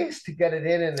ways to get it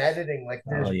in editing. Like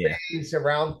there's ways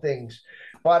around things.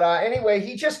 But anyway,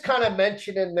 he just kind of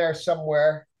mentioned in there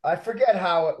somewhere, I forget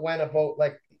how it went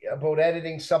about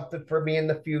editing something for me in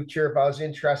the future if I was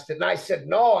interested. And I said,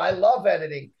 no, I love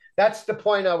editing. That's the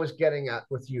point I was getting at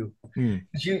with you.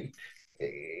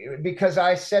 Because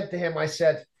I said to him, I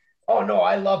said, oh no,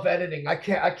 I love editing. I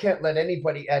can't let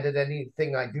anybody edit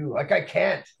anything I do. Like I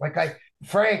can't.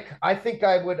 Frank, I think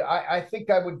I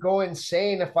would go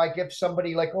insane if I give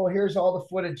somebody like, oh, here's all the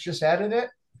footage, just edit it.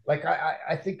 Like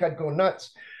I think I'd go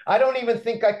nuts. I don't even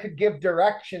think I could give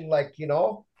direction, like, you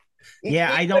know.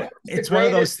 I don't. It's one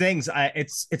of those things.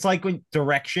 It's like when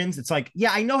directions. It's like,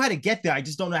 yeah, I know how to get there. I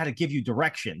just don't know how to give you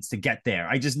directions to get there.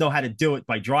 I just know how to do it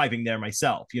by driving there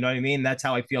myself. You know what I mean? That's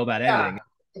how I feel about editing.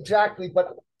 Exactly.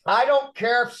 But I don't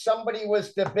care if somebody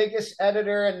was the biggest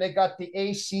editor and they got the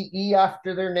ACE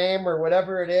after their name or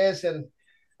whatever it is, and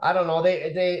I don't know,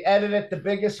 they edited the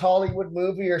biggest Hollywood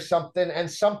movie or something,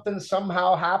 and something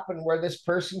somehow happened where this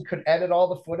person could edit all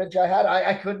the footage I had.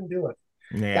 I couldn't do it.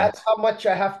 Yeah. That's how much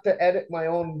I have to edit my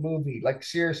own movie. Like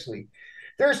seriously,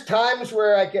 there's times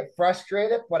where I get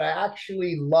frustrated, but I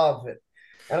actually love it.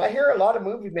 And I hear a lot of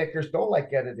movie makers don't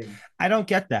like editing. I don't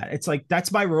get that. It's like,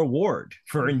 that's my reward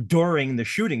for enduring the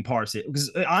shooting part. Because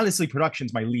honestly,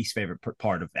 production's my least favorite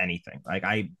part of anything. Like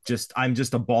I'm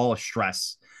just a ball of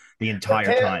stress the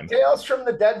entire time. Tales from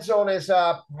the Dead Zone is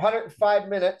 105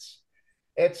 minutes.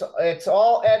 It's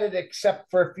all edited except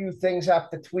for a few things I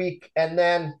have to tweak. And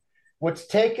then what's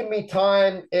taken me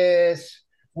time is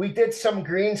we did some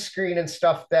green screen and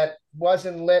stuff that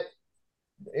wasn't lit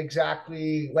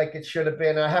exactly like it should have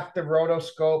been. I have to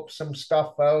rotoscope some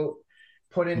stuff out,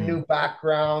 put in new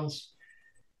backgrounds,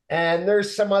 and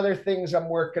there's some other things I'm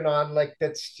working on, like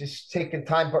that's just taking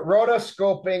time. But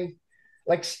rotoscoping,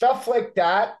 like stuff like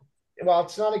that, well,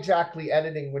 it's not exactly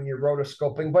editing when you're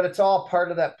rotoscoping, but it's all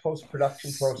part of that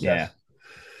post-production process. Yeah.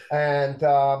 And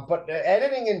but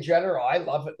editing in general, I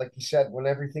love it. Like you said, when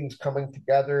everything's coming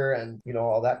together and, you know,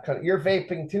 all that kind of. You're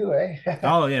vaping too, eh?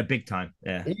 Oh yeah, big time.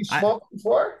 Yeah. You smoked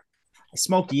before? I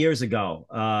smoked years ago.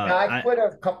 I quit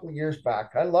a couple of years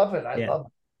back. I love it. I love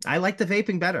it. I like the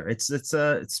vaping better. It's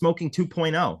smoking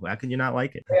 2.0. How can you not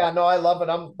like it? Yeah, no, I love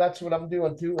it. That's what I'm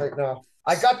doing too right now.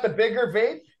 I got the bigger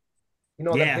vape, you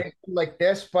know, the vape like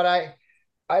this, but I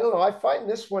don't know. I find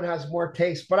this one has more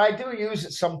taste, but I do use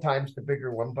it sometimes, the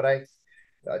bigger one. But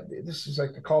this is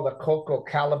like called a Coco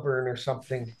Caliburn or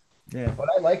something. Yeah. But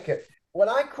I like it. When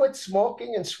I quit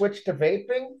smoking and switched to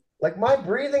vaping, like my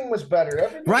breathing was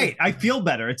better. Right. I feel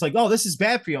better. It's like, oh, this is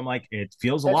bad for you. I'm like, it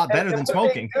feels a lot better than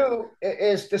smoking. What they do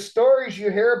is the stories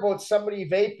you hear about somebody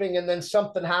vaping and then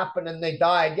something happened and they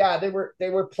died. Yeah, they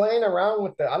were playing around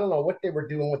with I don't know what they were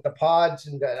doing with the pods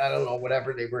and I don't know,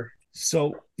 whatever they were.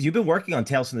 So you've been working on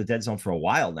Tales from the Dead Zone for a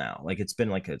while now. Like it's been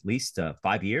like at least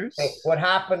 5 years. Hey, what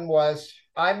happened was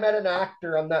I met an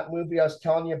actor on that movie I was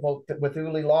telling you about with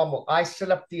Uli Lommel. I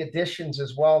set up the auditions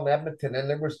as well in Edmonton, and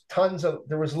there was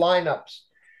lineups,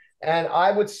 and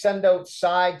I would send out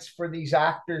sides for these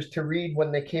actors to read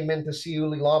when they came in to see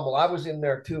Uli Lommel. I was in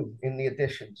there too in the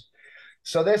auditions.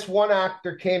 So this one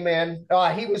actor came in.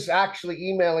 He was actually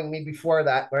emailing me before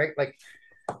that, right? Like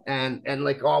and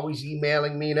like always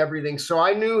emailing me and everything. So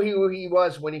I knew who he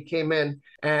was when he came in.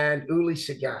 And Uli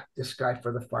said, "Yeah, this guy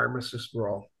for the pharmacist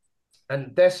role."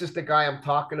 And this is the guy I'm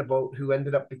talking about who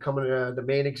ended up becoming the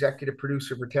main executive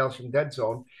producer for Tales from Dead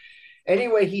Zone.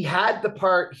 Anyway, he had the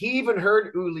part. He even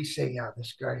heard Uli say, "Yeah,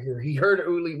 this guy here." He heard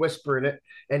Uli whispering it,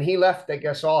 and he left, I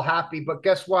guess, all happy. But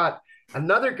guess what?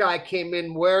 Another guy came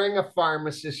in wearing a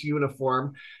pharmacist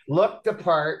uniform, looked the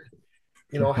part,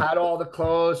 had all the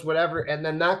clothes, whatever. And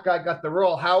then that guy got the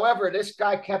role. However, this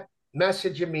guy kept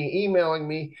messaging me, emailing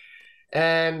me,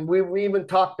 and we even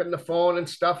talked on the phone and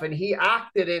stuff. And he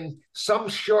acted in some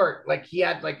short, like he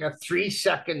had like a 3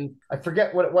 second, I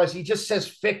forget what it was. He just says,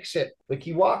 "Fix it." Like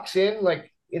he walks in like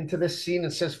into this scene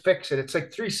and says, "Fix it." It's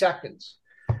like 3 seconds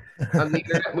on the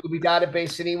Internet Movie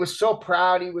Database. And he was so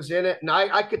proud he was in it. And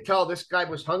I could tell this guy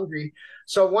was hungry.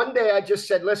 So one day I just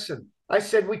said, "Listen," I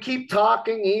said, "we keep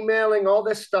talking, emailing, all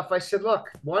this stuff." I said, "Look,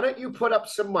 why don't you put up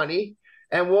some money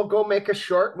and we'll go make a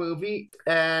short movie,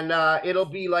 and it'll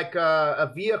be like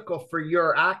a vehicle for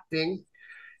your acting,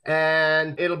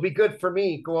 and it'll be good for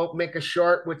me. Go out, make a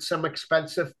short with some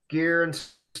expensive gear and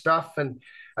stuff." And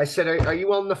I said, are you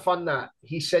willing to fund that?"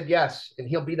 He said, "Yes." And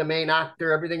he'll be the main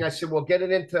actor, everything. I said, "We'll get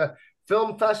it into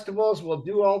film festivals. We'll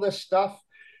do all this stuff."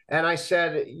 And I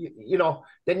said,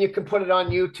 then you can put it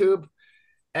on YouTube."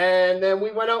 And then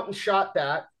we went out and shot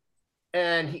that.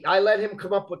 And I let him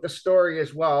come up with the story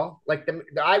as well. Like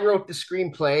I wrote the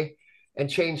screenplay and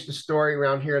changed the story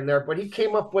around here and there, but he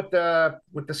came up with the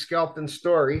skeleton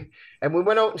story, and we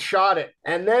went out and shot it.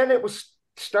 And then it was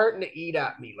starting to eat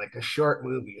at me like a short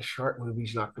movie. A short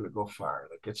movie's not going to go far.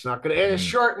 Like it's not going to. A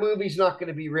short movie's not going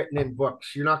to be written in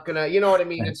books. You're not going to. You know what I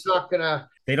mean? It's not going to.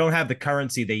 They don't have the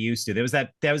currency they used to. There was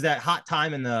that hot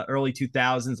time in the early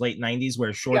 2000s, late 90s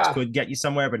where shorts could get you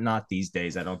somewhere, but not these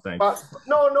days, I don't think.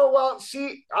 No. Well,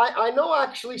 see, I know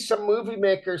actually some movie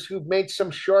makers who've made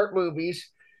some short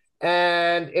movies,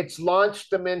 and it's launched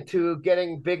them into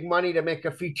getting big money to make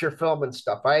a feature film and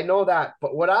stuff. I know that.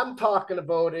 But what I'm talking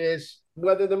about is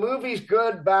whether the movie's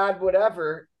good, bad,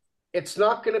 whatever, it's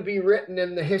not going to be written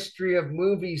in the history of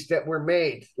movies that were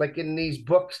made, like in these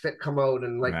books that come out.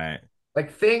 And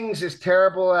like Things, as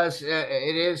terrible as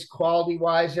it is quality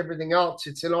wise, everything else,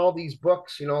 it's in all these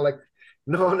books, like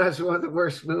known as one of the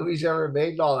worst movies ever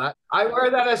made and all that. I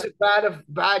wear that as a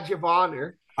badge of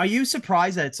honor. Are you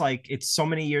surprised that it's so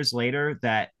many years later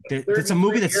that it's a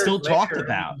movie that's still talked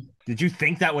about? Did you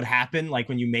think that would happen? Like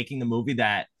when you're making the movie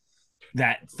that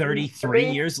 33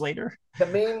 years later? The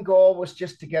main goal was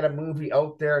just to get a movie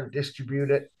out there and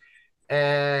distribute it.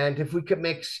 And if we can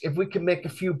make a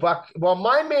few bucks, well,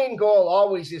 my main goal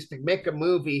always is to make a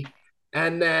movie,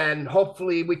 and then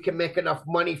hopefully we can make enough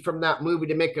money from that movie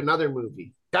to make another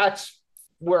movie. That's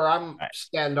where I'm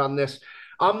stand on this.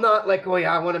 I'm not like, "Oh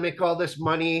yeah, I want to make all this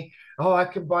money. Oh, I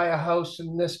can buy a house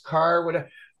and this car." Whatever.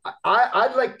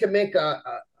 I'd like to make a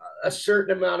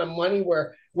certain amount of money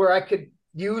where I could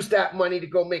use that money to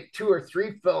go make 2 or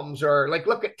 3 films, or like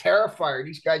look at Terrifier.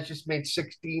 These guys just made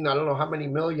 16, I don't know how many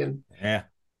million. Yeah.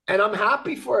 And I'm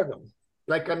happy for them.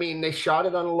 Like, I mean, they shot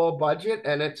it on a low budget,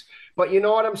 but you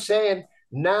know what I'm saying?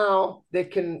 Now they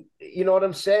can, you know what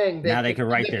I'm saying? They can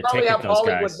write their ticket, those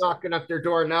Hollywood guys. knocking at their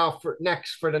door now for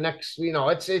the next,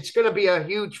 it's going to be a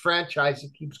huge franchise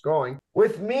that keeps going.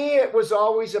 With me, it was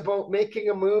always about making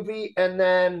a movie and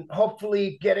then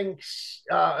hopefully getting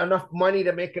enough money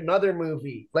to make another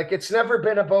movie. Like, it's never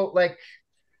been about like,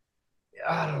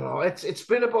 I don't know. It's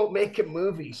been about making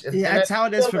movies. And that's how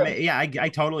it is for me. Yeah, I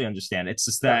totally understand. It's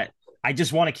just that I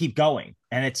just want to keep going.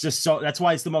 And it's just that's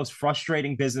why it's the most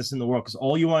frustrating business in the world, because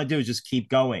all you want to do is just keep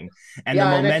going. And the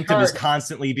momentum is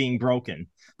constantly being broken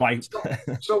by.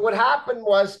 So what happened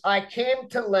was I came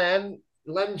to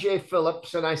Len J.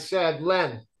 Phillips, and I said,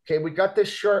 "Len, okay, we got this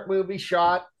short movie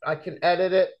shot. I can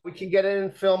edit it. We can get it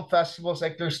in film festivals.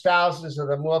 Like there's thousands of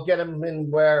them. We'll get them in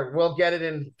we'll get it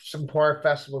in some horror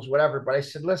festivals, whatever." But I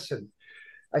said, "Listen,"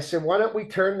 I said, "why don't we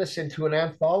turn this into an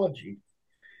anthology?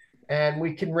 And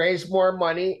we can raise more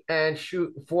money and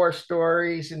shoot 4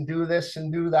 stories and do this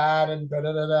and do that and da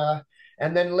da da da.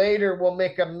 And then later we'll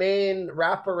make a main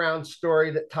wraparound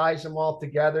story that ties them all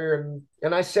together.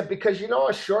 And I said, because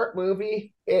a short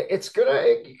movie, you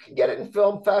can get it in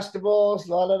film festivals,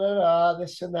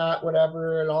 this and that,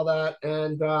 whatever, and all that.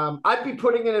 And I'd be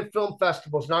putting it in film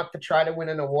festivals, not to try to win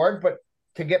an award, but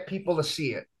to get people to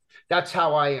see it. That's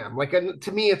how I am. Like,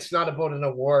 to me, it's not about an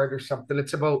award or something.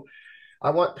 It's about,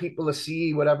 I want people to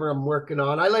see whatever I'm working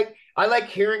on. I like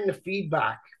hearing the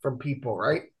feedback from people,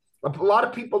 right? A lot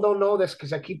of people don't know this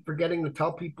because I keep forgetting to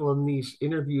tell people in these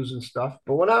interviews and stuff.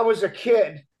 But when I was a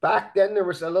kid, back then there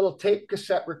was a little tape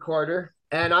cassette recorder,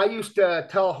 and I used to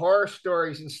tell horror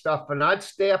stories and stuff. And I'd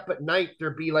stay up at night.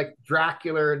 There'd be like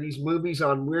Dracula or these movies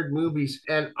on, weird movies.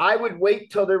 And I would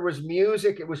wait till there was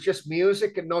music. It was just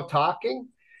music and no talking.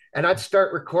 And I'd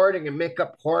start recording and make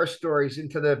up horror stories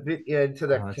into the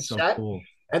cassette. So cool.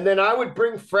 And then I would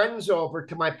bring friends over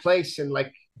to my place, and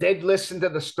like they'd listen to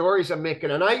the stories I'm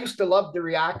making. And I used to love the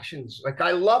reactions. Like,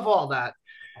 I love all that.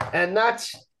 And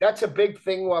that's a big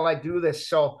thing while I do this.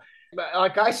 So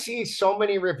like, I see so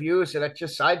many reviews and I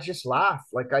just laugh.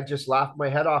 Like, I just laugh my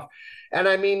head off. And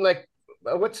I mean, like,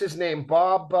 what's his name?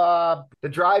 Bob, the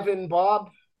drive-in Bob.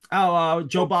 Oh,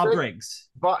 Joe Bob Briggs.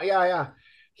 Yeah.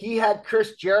 He had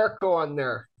Chris Jericho on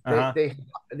there.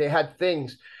 They had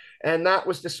things. And that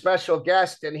was the special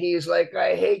guest. And he's like,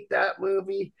 I hate that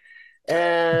movie.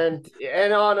 And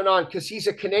on, because he's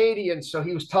a Canadian. So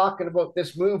he was talking about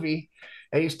this movie,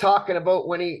 and he's talking about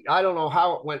when I don't know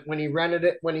how it went, when he rented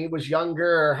it when he was younger,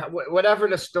 or whatever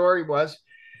the story was.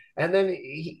 And then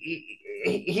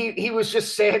he was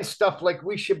just saying stuff like,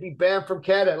 we should be banned from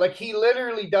Canada. Like, he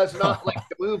literally does not like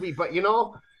the movie, but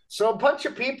so a bunch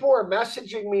of people were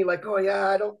messaging me like, oh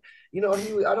yeah,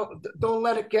 don't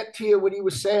let it get to you what he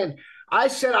was saying. I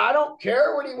said, I don't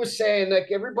care what he was saying. Like,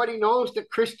 everybody knows that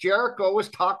Chris Jericho was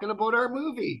talking about our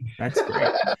movie. That's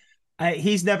great.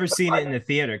 He's never seen it in the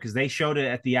theater because they showed it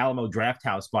at the Alamo Draft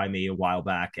House by me a while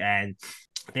back, and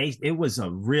it was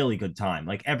a really good time.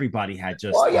 Like, everybody had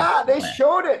just. Oh yeah, they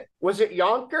showed it. Was it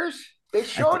Yonkers? They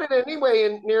showed it anyway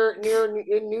in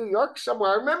New York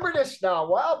somewhere. I remember this now, a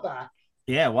while back.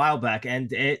 Yeah, a while back, and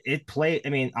it played. I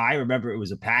mean, I remember it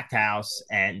was a packed house,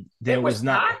 and there was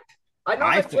not. Packed? I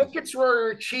know the tickets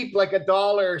were cheap, like $1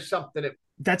 or something.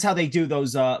 That's how they do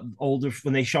those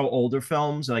when they show older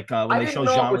films, like when they show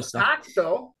genre stuff. Packed,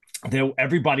 though.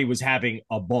 Everybody was having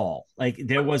a ball. Like,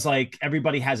 there was like,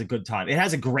 everybody has a good time. It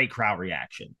has a great crowd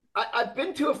reaction. I've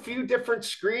been to a few different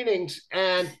screenings,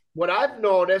 and what I've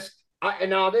noticed, I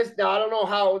don't know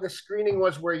how the screening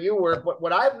was where you were, but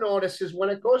what I've noticed is when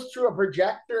it goes through a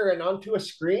projector and onto a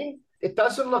screen, it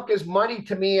doesn't look as muddy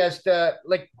to me as the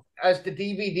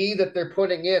DVD that they're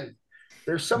putting in.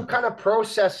 There's some kind of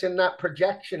process in that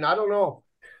projection. I don't know.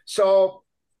 So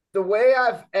the way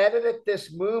I've edited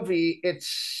this movie,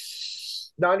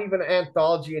 it's not even an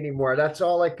anthology anymore. That's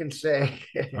all I can say.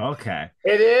 Okay.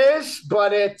 It is,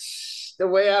 but it's the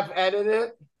way I've edited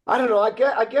it. I don't know.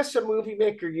 I guess a movie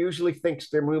maker usually thinks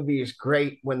their movie is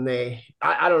great when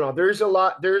I don't know. There's a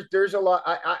lot. There's a lot.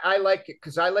 I like it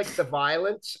because I like the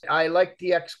violence. I like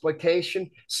the exploitation.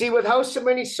 See, with House of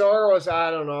Many Sorrows,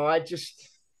 I don't know.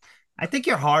 I think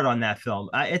you're hard on that film.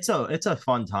 It's a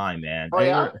fun time, man. Oh,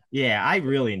 yeah? Yeah, I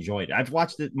really enjoyed it. I've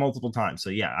watched it multiple times,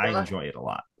 so yeah, I enjoy it a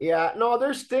lot. Yeah, no,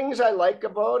 there's things I like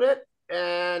about it,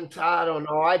 and I don't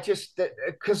know. I just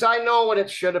because I know what it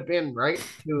should have been, right?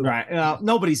 Right.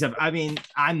 Nobody's ever. I mean,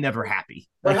 I'm never happy.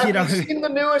 But have you seen the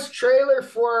newest trailer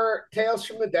for Tales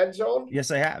from the Dead Zone? Yes,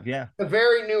 I have. Yeah, the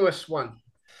very newest one.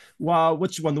 Well,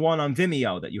 which one? The one on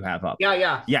Vimeo that you have up?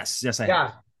 Yeah. Yes, I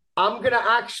have. I'm going to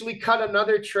actually cut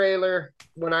another trailer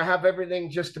when I have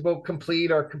everything just about complete.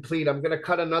 I'm going to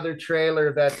cut another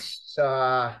trailer that's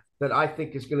that I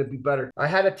think is going to be better. I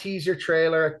had a teaser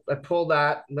trailer. I pulled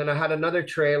that. And then I had another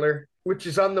trailer, which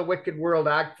is on the Wicked World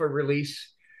Act for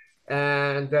release.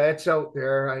 And it's out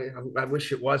there. I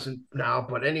wish it wasn't now.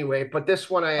 But anyway, this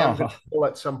one I am going to pull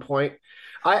at some point.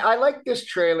 I like this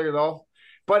trailer, though.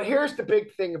 But here's the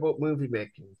big thing about movie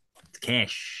making. It's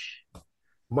cash.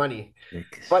 Money.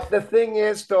 But the thing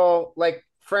is, though, like,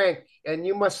 Frank, and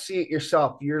you must see it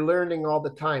yourself, you're learning all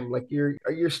the time. Like,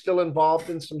 you're still involved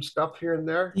in some stuff here and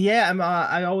there. Yeah,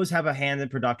 I always have a hand in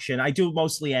production. I do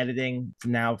mostly editing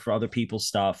now for other people's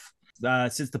stuff.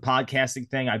 Since the podcasting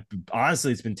thing,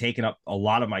 honestly, it's been taking up a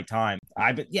lot of my time.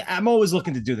 I'm always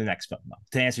looking to do the next film, though,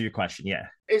 to answer your question. Yeah.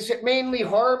 Is it mainly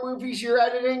horror movies you're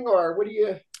editing, or what do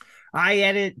you? I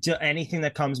edit to anything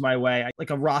that comes my way. Like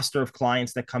a roster of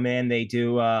clients that come in. They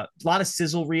do a lot of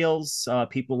sizzle reels.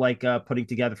 People like putting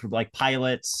together for like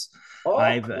pilots.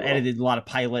 I've cool. edited a lot of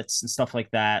pilots and stuff like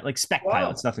that, like spec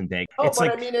pilots, nothing big. Oh, It's but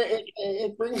like, I mean,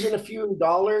 it brings in a few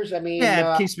dollars. I mean,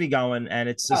 yeah, it keeps me going, and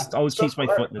it's just always keeps my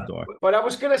foot in the door. but I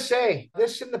was gonna say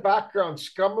this in the background,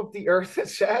 "Scum of the Earth," it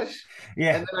says,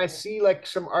 Yeah. and then I see like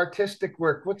some artistic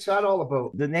work. What's that all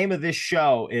about? The name of this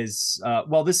show is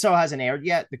well, this show hasn't aired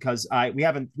yet because we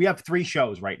have 3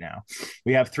 shows right now.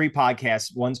 We have 3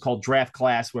 podcasts. One's called Draft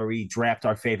Class, where we draft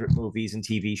our favorite movies and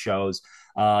TV shows.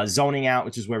 Zoning Out,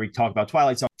 which is where we talk about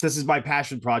Twilight Zone. This is my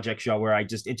passion project show where I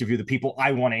just interview the people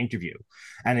I want to interview,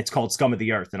 and it's called Scum of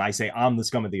the Earth, and I say I'm the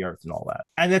scum of the earth and all that.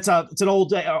 And it's an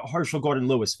old Herschel Gordon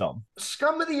Lewis film.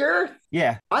 Scum of the Earth.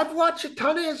 Yeah, I've watched a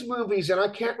ton of his movies, and I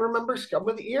can't remember Scum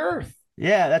of the Earth.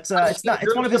 Yeah, it's not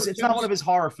one of his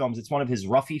horror films. It's one of his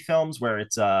roughy films where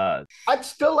it's I'd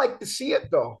still like to see it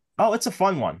though. Oh, it's a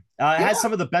fun one. It has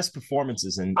some of the best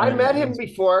performances I met him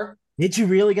before. Did you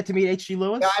really get to meet H.G.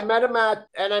 Lewis? Yeah, I met him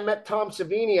and I met Tom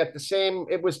Savini at the same.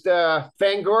 It was the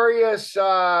Fangorious,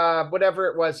 whatever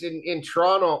it was in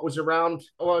Toronto. It was around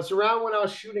when I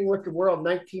was shooting Wicked World,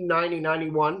 1990,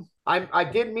 91. I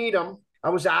did meet him. I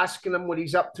was asking him what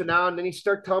he's up to now, and then he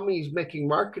started telling me he's making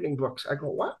marketing books. I go,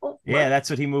 what? Yeah, that's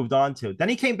what he moved on to. Then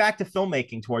he came back to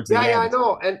filmmaking towards the end. Yeah, I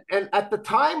know. And at the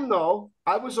time, though,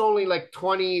 I was only like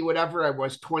 20, whatever I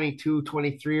was, 22,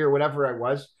 23 or whatever I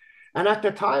was. And at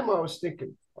the time, I was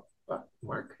thinking, what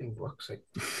marketing books? Like,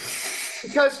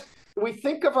 because we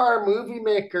think of our movie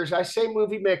makers. I say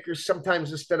movie makers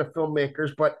sometimes instead of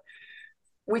filmmakers, but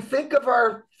we think of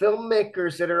our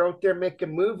filmmakers that are out there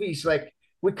making movies. Like,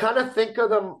 we kind of think of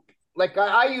them like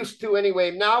I used to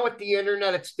anyway. Now with the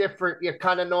internet, it's different. You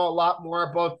kind of know a lot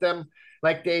more about them.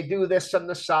 Like, they do this on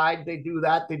the side, they do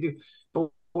that, they do. But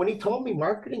when he told me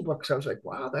marketing books, I was like,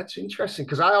 wow, that's interesting.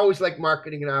 Because I always like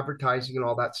marketing and advertising and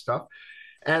all that stuff.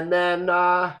 And then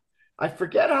I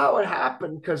forget how it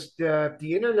happened because the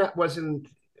internet wasn't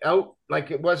out,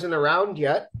 like it wasn't around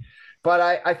yet. But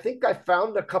I think I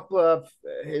found a couple of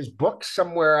his books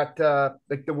somewhere at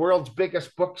like the world's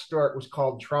biggest bookstore. It was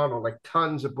called Toronto, like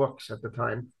tons of books at the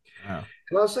time. Wow.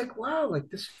 And I was like, wow, like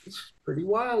this is pretty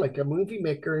wild, like a movie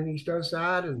maker, and he does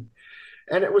that.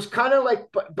 And it was kind of like,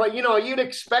 but you know, you'd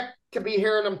expect to be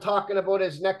hearing him talking about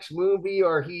his next movie,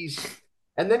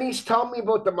 and then he's telling me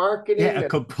about the marketing. Yeah, a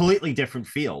completely different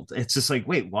field. It's just like,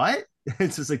 wait, what?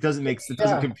 It's just like doesn't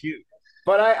compute.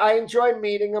 But I enjoyed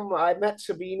meeting him. I met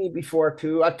Savini before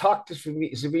too. I talked to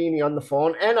Savini on the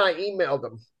phone, and I emailed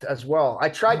him as well. I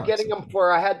tried getting him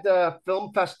I had the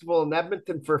film festival in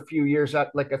Edmonton for a few years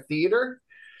at like a theater.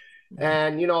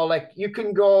 And, you know, like you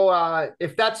can go,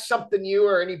 if that's something you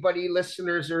or anybody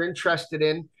listeners are interested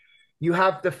in, you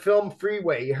have the Film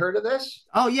Freeway. You heard of this?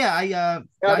 Oh, yeah.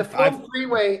 The Film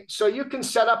Freeway. So you can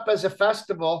set up as a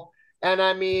festival. And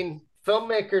I mean,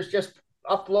 filmmakers just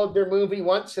upload their movie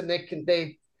once and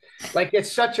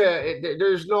it's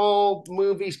there's no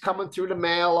movies coming through the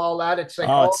mail, all that. It's like,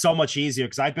 it's so much easier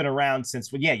because I've been around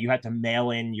since, you had to mail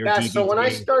in your DVD. So when I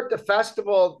start the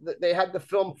festival, they had the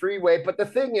Film Freeway. But the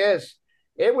thing is,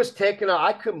 it was taking,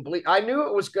 I couldn't believe, I knew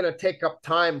it was going to take up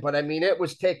time, but I mean, it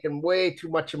was taking way too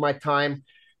much of my time.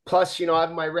 Plus, you know, I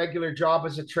have my regular job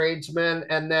as a tradesman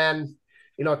and then,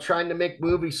 you know, trying to make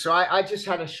movies. So I just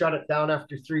had to shut it down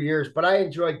after 3 years, but I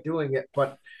enjoyed doing it.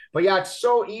 But yeah, it's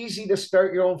so easy to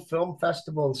start your own film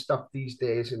festival and stuff these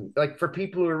days. And like for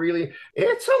people who are really,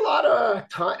 it's a lot of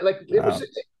time. Like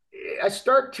I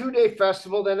start 2-day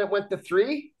festival, then it went to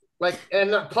 3. Like,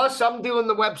 and plus I'm doing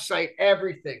the website,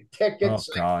 everything, tickets.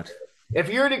 Oh God. If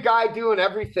you're the guy doing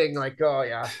everything, like, oh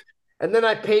yeah. And then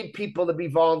I paid people to be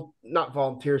not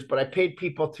volunteers, but I paid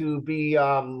people to be, you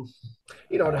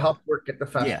know, to help work at the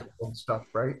festival and stuff,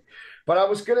 right? But I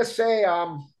was gonna say,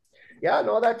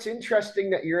 that's interesting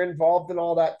that you're involved in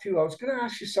all that too. I was gonna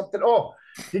ask you something. Oh,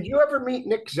 did you ever meet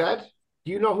Nick Zed?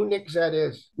 Do you know who Nick Zed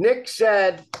is? Nick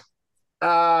Zed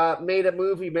made a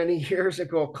movie many years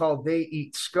ago called They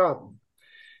Eat Scum.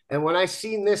 And when I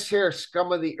seen this here,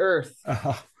 Scum of the Earth,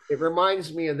 it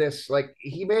reminds me of this. Like,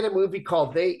 he made a movie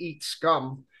called They Eat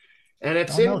Scum. And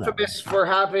it's infamous for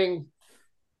having,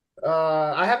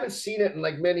 I haven't seen it in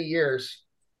like many years.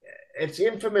 It's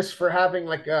infamous for having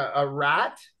like a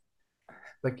rat,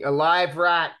 like a live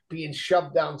rat being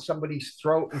shoved down somebody's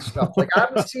throat and stuff. Like, I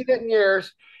haven't seen it in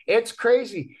years. It's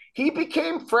crazy. He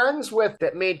became friends with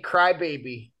that made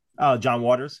Crybaby. Oh, John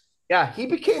Waters. Yeah, he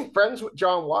became friends with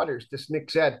John Waters, this Nick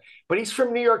Zed. But he's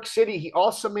from New York City. He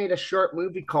also made a short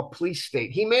movie called Police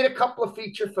State. He made a couple of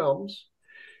feature films.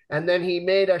 And then he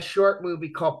made a short movie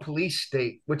called Police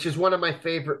State, which is one of my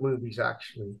favorite movies,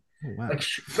 actually. Oh, wow. Like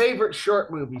favorite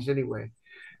short movies, anyway.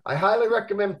 I highly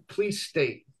recommend Police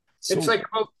State. So, it's like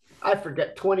I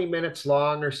forget, 20 minutes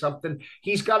long or something.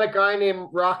 He's got a guy named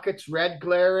Rocket's Red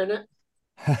Glare in it.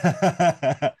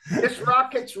 This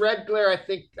Rocket's Red Glare, I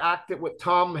think, acted with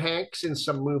Tom Hanks in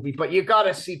some movie, but you got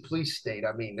to see Police State.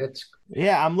 I mean, it's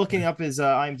Yeah, I'm looking up his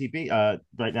IMDb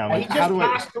right now. he Like, how just do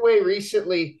passed away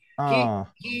recently. I?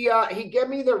 He gave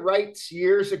me the rights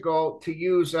years ago to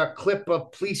use a clip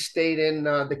of Police State in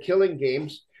the Killing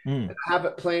Games and have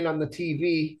it playing on the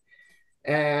TV.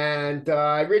 And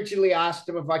I originally asked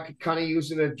him if I could kind of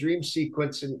use it in a dream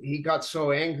sequence, and he got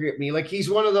so angry at me. Like he's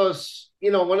one of those,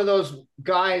 one of those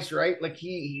guys, right? Like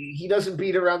he doesn't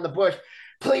beat around the bush.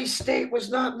 Police State was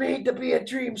not made to be a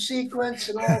dream sequence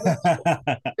and all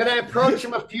that. Then I approached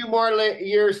him a few more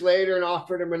years later and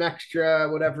offered him an extra,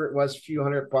 whatever it was, a few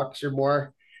 $100 or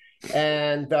more.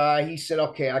 And he said,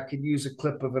 okay, I could use a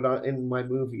clip of it in my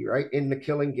movie, right? In the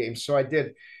Killing Game. So I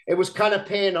did. It was kind of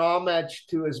paying homage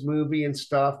to his movie and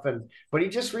stuff. But he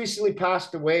just recently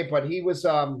passed away. But he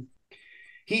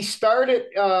started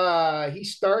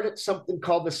something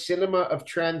called the cinema of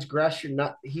transgression.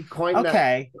 He coined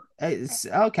that. It's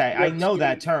okay. I know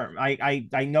that term. I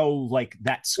know like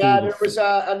that school. Yeah, there was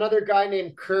another guy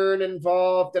named Kern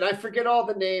involved, and I forget all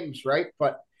the names, right?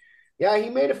 But yeah, he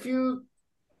made a few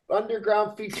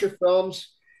underground feature films,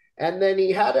 and then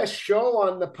he had a show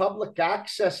on the public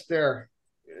access there.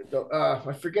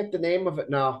 I forget the name of it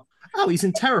now. Oh, he's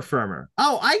in Terra Firma.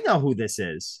 Oh, I know who this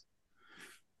is.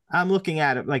 I'm looking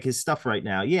at it like his stuff right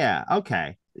now. Yeah,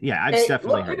 okay. Yeah, I've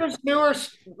definitely heard.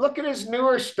 Look at his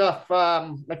newer stuff.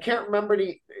 I can't remember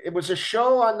it was a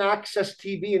show on Access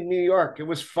TV in New York. It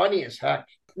was funny as heck.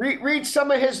 Read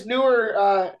some of his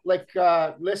newer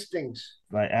listings.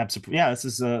 Right, absolutely. Yeah, this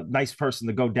is a nice person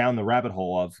to go down the rabbit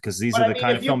hole of, because these are the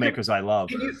kind of filmmakers I love.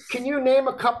 Can you name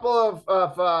a couple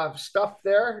of stuff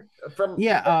there from?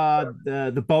 Yeah,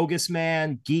 the Bogus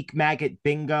Man, Geek Maggot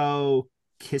Bingo,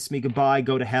 Kiss Me Goodbye,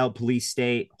 Go to Hell, Police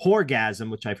State, Horgasm,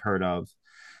 which I've heard of.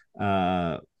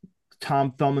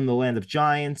 Tom Thumb in the Land of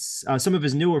Giants. Some of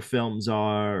his newer films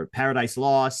are Paradise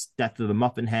Lost, Death of the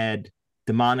Muffin Head,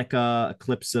 Demonica,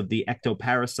 Eclipse of the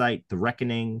Ectoparasite, The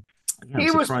Reckoning. He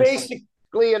was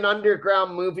basically an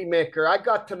underground movie maker. I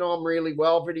got to know him really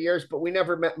well over the years, but we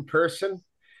never met in person.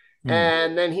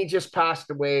 And then he just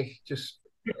passed away. Just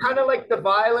kind of like the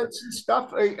violence and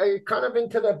stuff. Are you kind of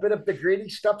into the bit of the gritty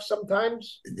stuff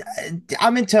sometimes?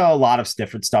 I'm into a lot of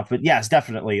different stuff, but yes,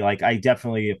 definitely. Like I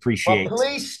definitely appreciate.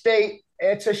 Police State.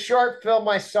 It's a short film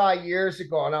I saw years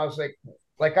ago, and I was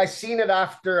like I seen it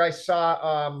after I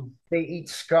saw They Eat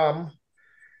Scum.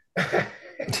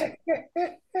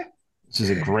 This is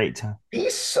a great time. He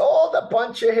sold a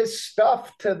bunch of his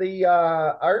stuff to the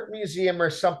art museum or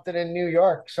something in New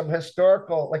York, some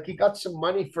historical, like he got some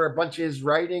money for a bunch of his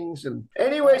writings. And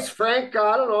anyways, Frank,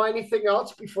 I don't know, anything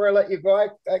else before I let you go?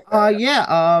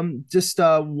 Just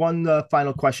one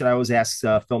final question I always ask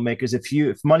filmmakers.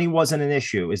 If money wasn't an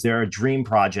issue, is there a dream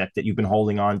project that you've been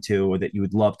holding on to or that you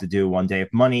would love to do one day if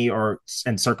money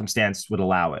and circumstance would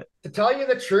allow it? To tell you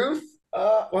the truth,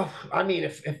 well, I mean,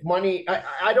 if money,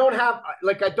 I don't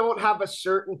have a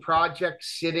certain project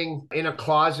sitting in a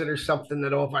closet or something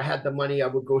that, if I had the money, I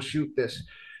would go shoot this.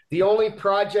 The only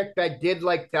project I did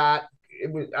like that,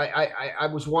 I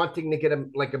was wanting to get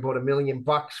about $1 million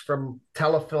from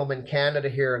Telefilm in Canada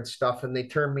here and stuff, and they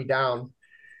turned me down.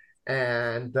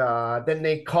 And then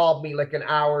they called me like an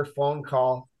hour phone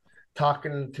call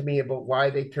talking to me about why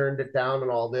they turned it down and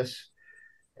all this.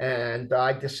 And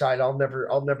I decided I'll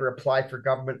never apply for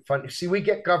government funding. See, we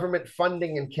get government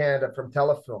funding in Canada from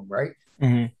Telefilm, right?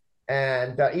 Mm-hmm.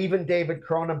 And even David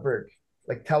Cronenberg,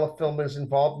 like Telefilm is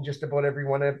involved in just about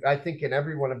I think in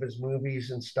every one of his movies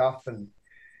and stuff.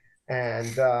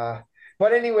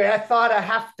 But anyway, I thought I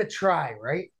have to try,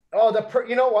 right?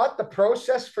 You know what? The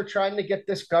process for trying to get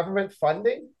this government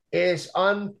funding is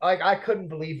I couldn't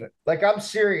believe it. Like, I'm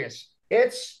serious.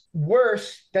 It's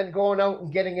worse than going out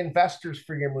and getting investors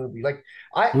for your movie. Like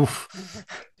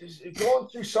going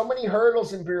through so many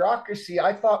hurdles and bureaucracy.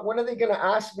 I thought, when are they going to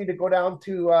ask me to go down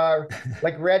to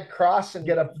like Red Cross and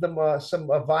get them a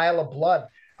vial of blood?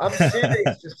 I'm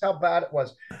serious, just how bad it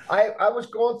was. I was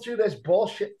going through this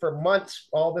bullshit for months,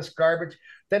 all this garbage.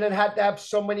 Then it had to have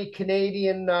so many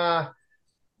Canadian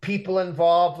people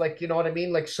involved, like, you know what I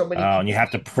mean? Like so many. Oh, and you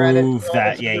have to prove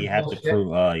that. Yeah, you have to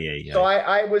prove. Oh, yeah. So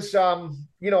I was,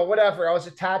 whatever. I was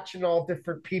attaching all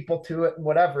different people to it and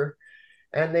whatever,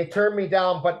 and they turned me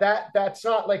down. But that's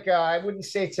not like I wouldn't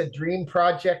say it's a dream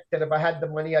project that if I had the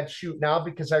money I'd shoot now,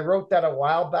 because I wrote that a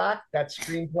while back, that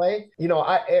screenplay.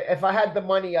 If I had the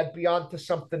money, I'd be on to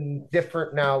something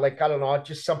different now. Like, I don't know,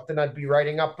 just something I'd be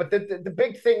writing up. But the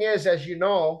big thing is, as you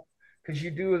know, because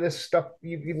you do this stuff.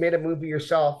 You made a movie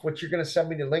yourself, which you're going to send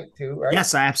me the link to, right?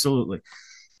 Yes, absolutely.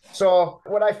 So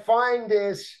what I find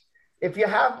is if you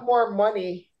have more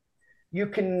money, you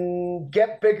can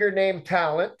get bigger name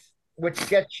talent, which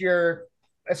gets your,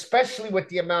 especially with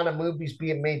the amount of movies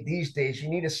being made these days, you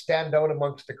need to stand out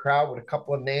amongst the crowd with a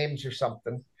couple of names or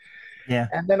something. Yeah.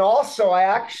 And then also I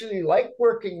actually like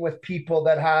working with people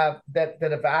that have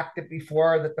acted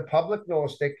before, that the public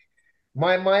knows. Like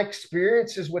my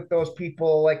experiences with those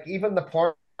people, like even the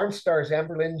porn stars,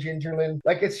 Amberlynn, Gingerlyn,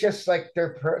 like it's just like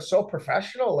so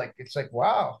professional. Like it's like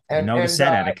wow. And know the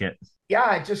set etiquette. Yeah,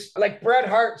 I just like Bret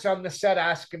Hart's on the set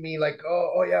asking me like,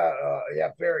 oh yeah, yeah,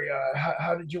 Barry,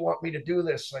 how did you want me to do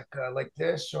this? Like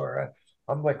this, or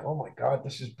I'm like, oh my God,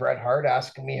 this is Bret Hart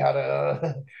asking me how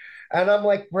to, and I'm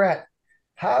like, Bret,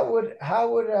 how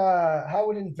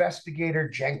would investigator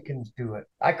Jenkins do it?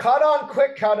 I caught on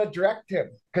quick how to direct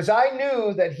him because I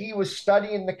knew that he was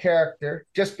studying the character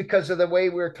just because of the way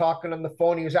we were talking on the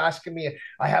phone. He was asking me,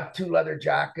 I have 2 leather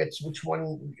jackets. Which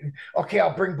one? Okay,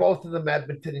 I'll bring both of them,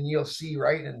 Edmonton, and you'll see,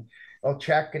 right? And I'll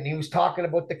check. And he was talking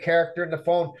about the character in the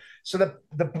phone. So the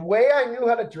way I knew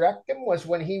how to direct him was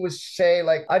when he was say,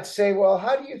 like, I'd say, well,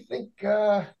 how do you think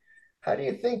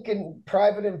in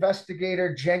private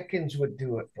investigator Jenkins would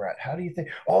do it, Bret? How do you think?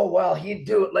 Oh, well, he'd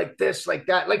do it like this, like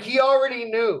that. Like he already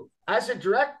knew. As a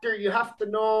director, you have to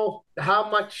know how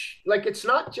much, like it's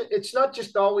not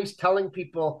just always telling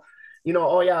people,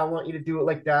 oh yeah, I want you to do it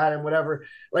like that and whatever.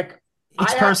 Like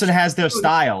each person has their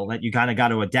style that you kind of got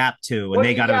to adapt to, and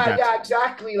they got to adapt. Yeah,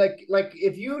 exactly. Like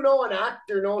if you know an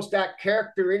actor knows that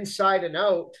character inside and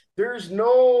out, there's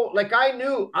no, like I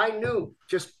knew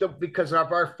just because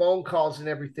of our phone calls and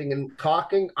everything and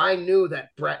talking, I knew that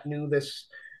Bret knew this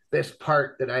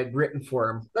part that I'd written for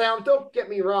him. Now, don't get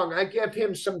me wrong, I give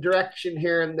him some direction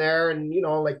here and there, and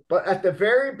but at the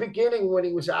very beginning when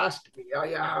he was asking me, oh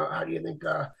yeah, how do you think?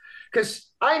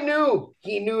 Because I knew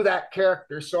he knew that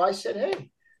character. So I said, hey,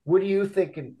 what do you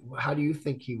think? And how do you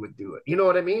think he would do it? You know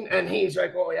what I mean? And he's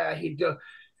like, oh, yeah, he'd do.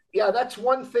 Yeah, that's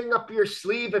one thing up your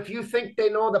sleeve. If you think they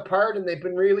know the part and they've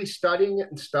been really studying it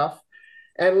and stuff.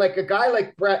 And like a guy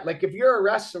like Bret, like if you're a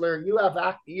wrestler,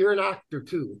 you're an actor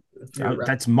too.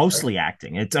 That's mostly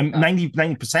acting. It's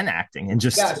 90% acting. And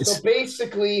just. Yeah, so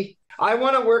basically, I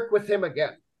want to work with him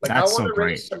again. Like I want to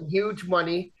raise some huge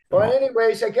money. But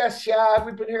anyways, I guess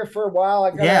we've been here for a while.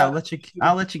 I'll let you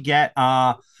get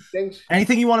things.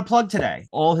 Anything you want to plug today.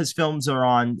 All his films are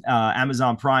on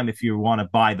Amazon Prime if you want to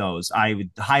buy those. I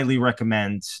would highly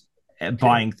recommend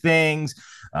buying things.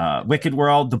 Wicked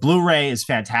World, the Blu-ray is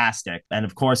fantastic. And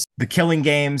of course, The Killing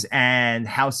Games and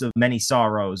House of Many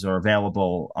Sorrows are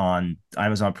available on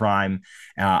Amazon Prime.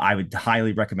 I would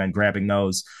highly recommend grabbing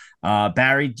those.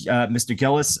 Barry, Mr.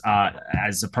 Gillis,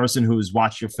 as a person who's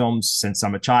watched your films since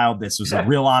I'm a child, this was a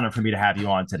real honor for me to have you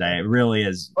on today. It really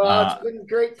is. Well, it's been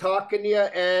great talking to you.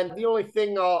 And the only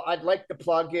thing I'd like to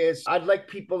plug is I'd like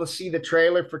people to see the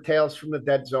trailer for Tales from the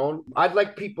Dead Zone. I'd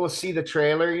like people to see the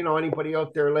trailer, anybody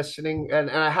out there listening. And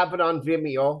I have it on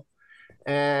Vimeo.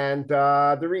 And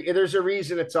there's a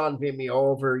reason it's on Vimeo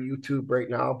over YouTube right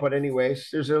now. But anyways,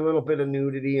 there's a little bit of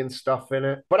nudity and stuff in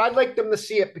it. But I'd like them to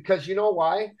see it because you know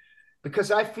why?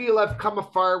 Because I feel I've come a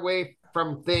far way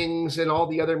from things and all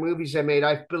the other movies I made.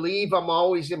 I believe I'm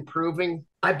always improving.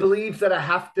 I believe that I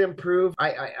have to improve.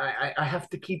 I have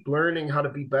to keep learning how to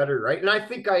be better, right? And I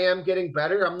think I am getting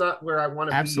better. I'm not where I want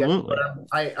to be. Absolutely.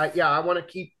 I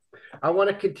want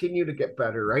to continue to get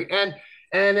better, right?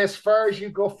 And as far as you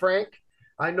go, Frank,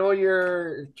 I know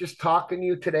you're just talking to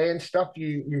you today and stuff.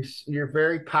 You're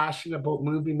very passionate about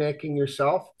movie making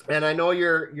yourself, and I know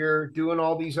you're doing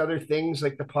all these other things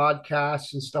like the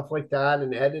podcasts and stuff like that,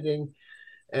 and editing,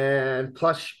 and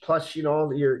plus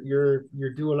you're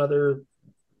doing other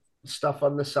stuff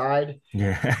on the side.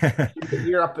 Yeah,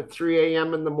 you're up at 3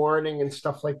 a.m. in the morning and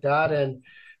stuff like that,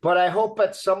 but I hope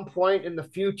at some point in the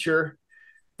future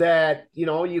that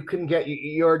you can get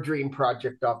your dream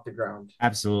project off the ground.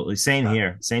 Absolutely. Same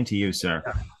here. Same to you, sir.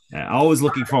 Always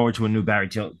looking forward to a new Barry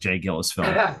J. Gillis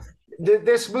film.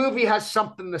 This movie has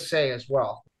something to say as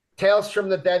well. Tales from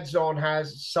the Dead Zone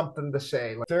has something to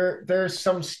say. Like there's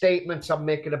some statements I'm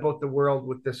making about the world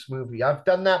with this movie. I've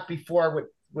done that before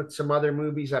with some other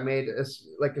movies I made,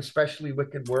 like especially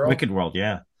Wicked World. Wicked World,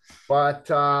 yeah. But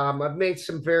I've made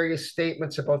some various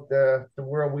statements about the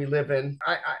world we live in.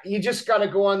 You just got to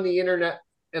go on the internet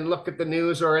and look at the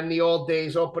news, or in the old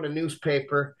days, open a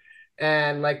newspaper,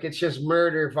 and like it's just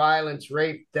murder, violence,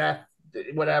 rape, death,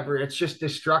 whatever. It's just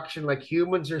destruction. Like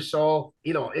humans are so,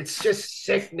 it's just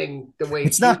sickening the way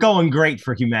it's not going great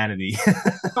for humanity.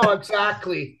 Oh,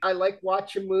 exactly. I like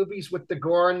watching movies with the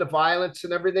gore and the violence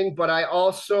and everything, but I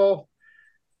also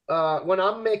when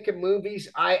I'm making movies,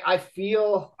 I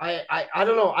feel I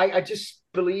don't know. I just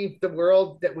believe the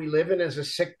world that we live in is a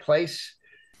sick place,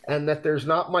 and that there's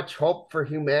not much hope for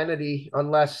humanity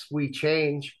unless we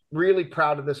change. Really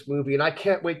proud of this movie, and I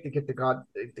can't wait to get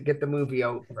the movie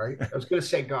out. Right? I was going to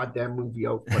say goddamn movie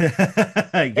out.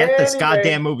 Get this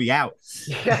goddamn movie out.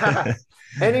 Yeah.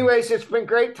 Anyways, it's been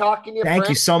great talking to you. Thank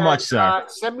you so much, sir.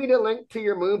 Send me the link to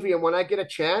your movie, and when I get a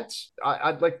chance,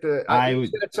 I'd like to.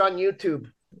 It's on YouTube.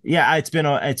 Yeah,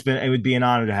 it would be an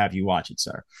honor to have you watch it,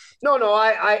 sir. No,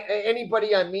 I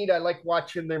anybody I meet, I like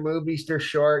watching their movies, their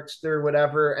shorts, their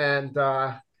whatever, and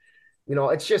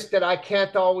it's just that I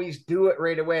can't always do it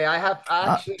right away. I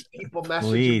actually people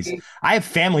message me. I have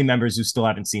family members who still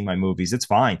haven't seen my movies. It's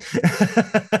fine.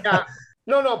 Yeah.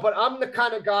 No, but I'm the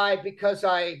kind of guy, because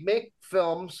I make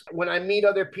films, when I meet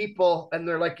other people and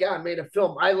they're like, yeah, I made a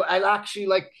film. I actually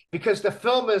because the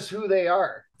film is who they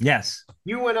are. Yes.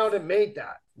 You went out and made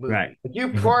that movie. Right. You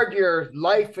poured your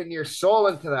life and your soul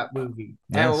into that movie.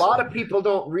 Yes. And a lot of people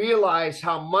don't realize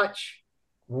how much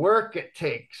work it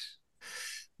takes.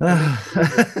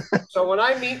 So when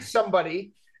I meet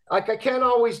somebody, I can't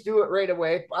always do it right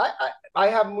away. I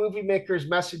have movie makers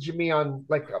messaging me on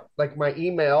like my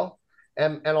email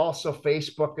and also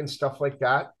Facebook and stuff like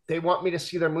that. They want me to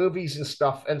see their movies and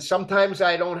stuff. And sometimes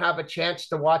I don't have a chance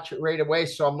to watch it right away.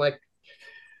 So I'm like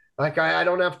I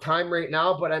don't have time right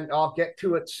now, but I'll get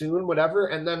to it soon, whatever.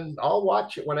 And then I'll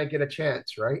watch it when I get a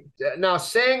chance, right? Now,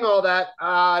 saying all that,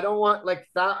 I don't want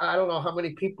that. I don't know how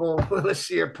many people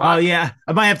listen to your podcast. Oh, yeah.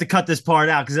 I might have to cut this part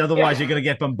out, because otherwise you're going to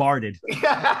get bombarded.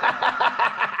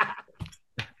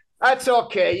 That's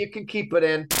okay. You can keep it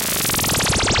in.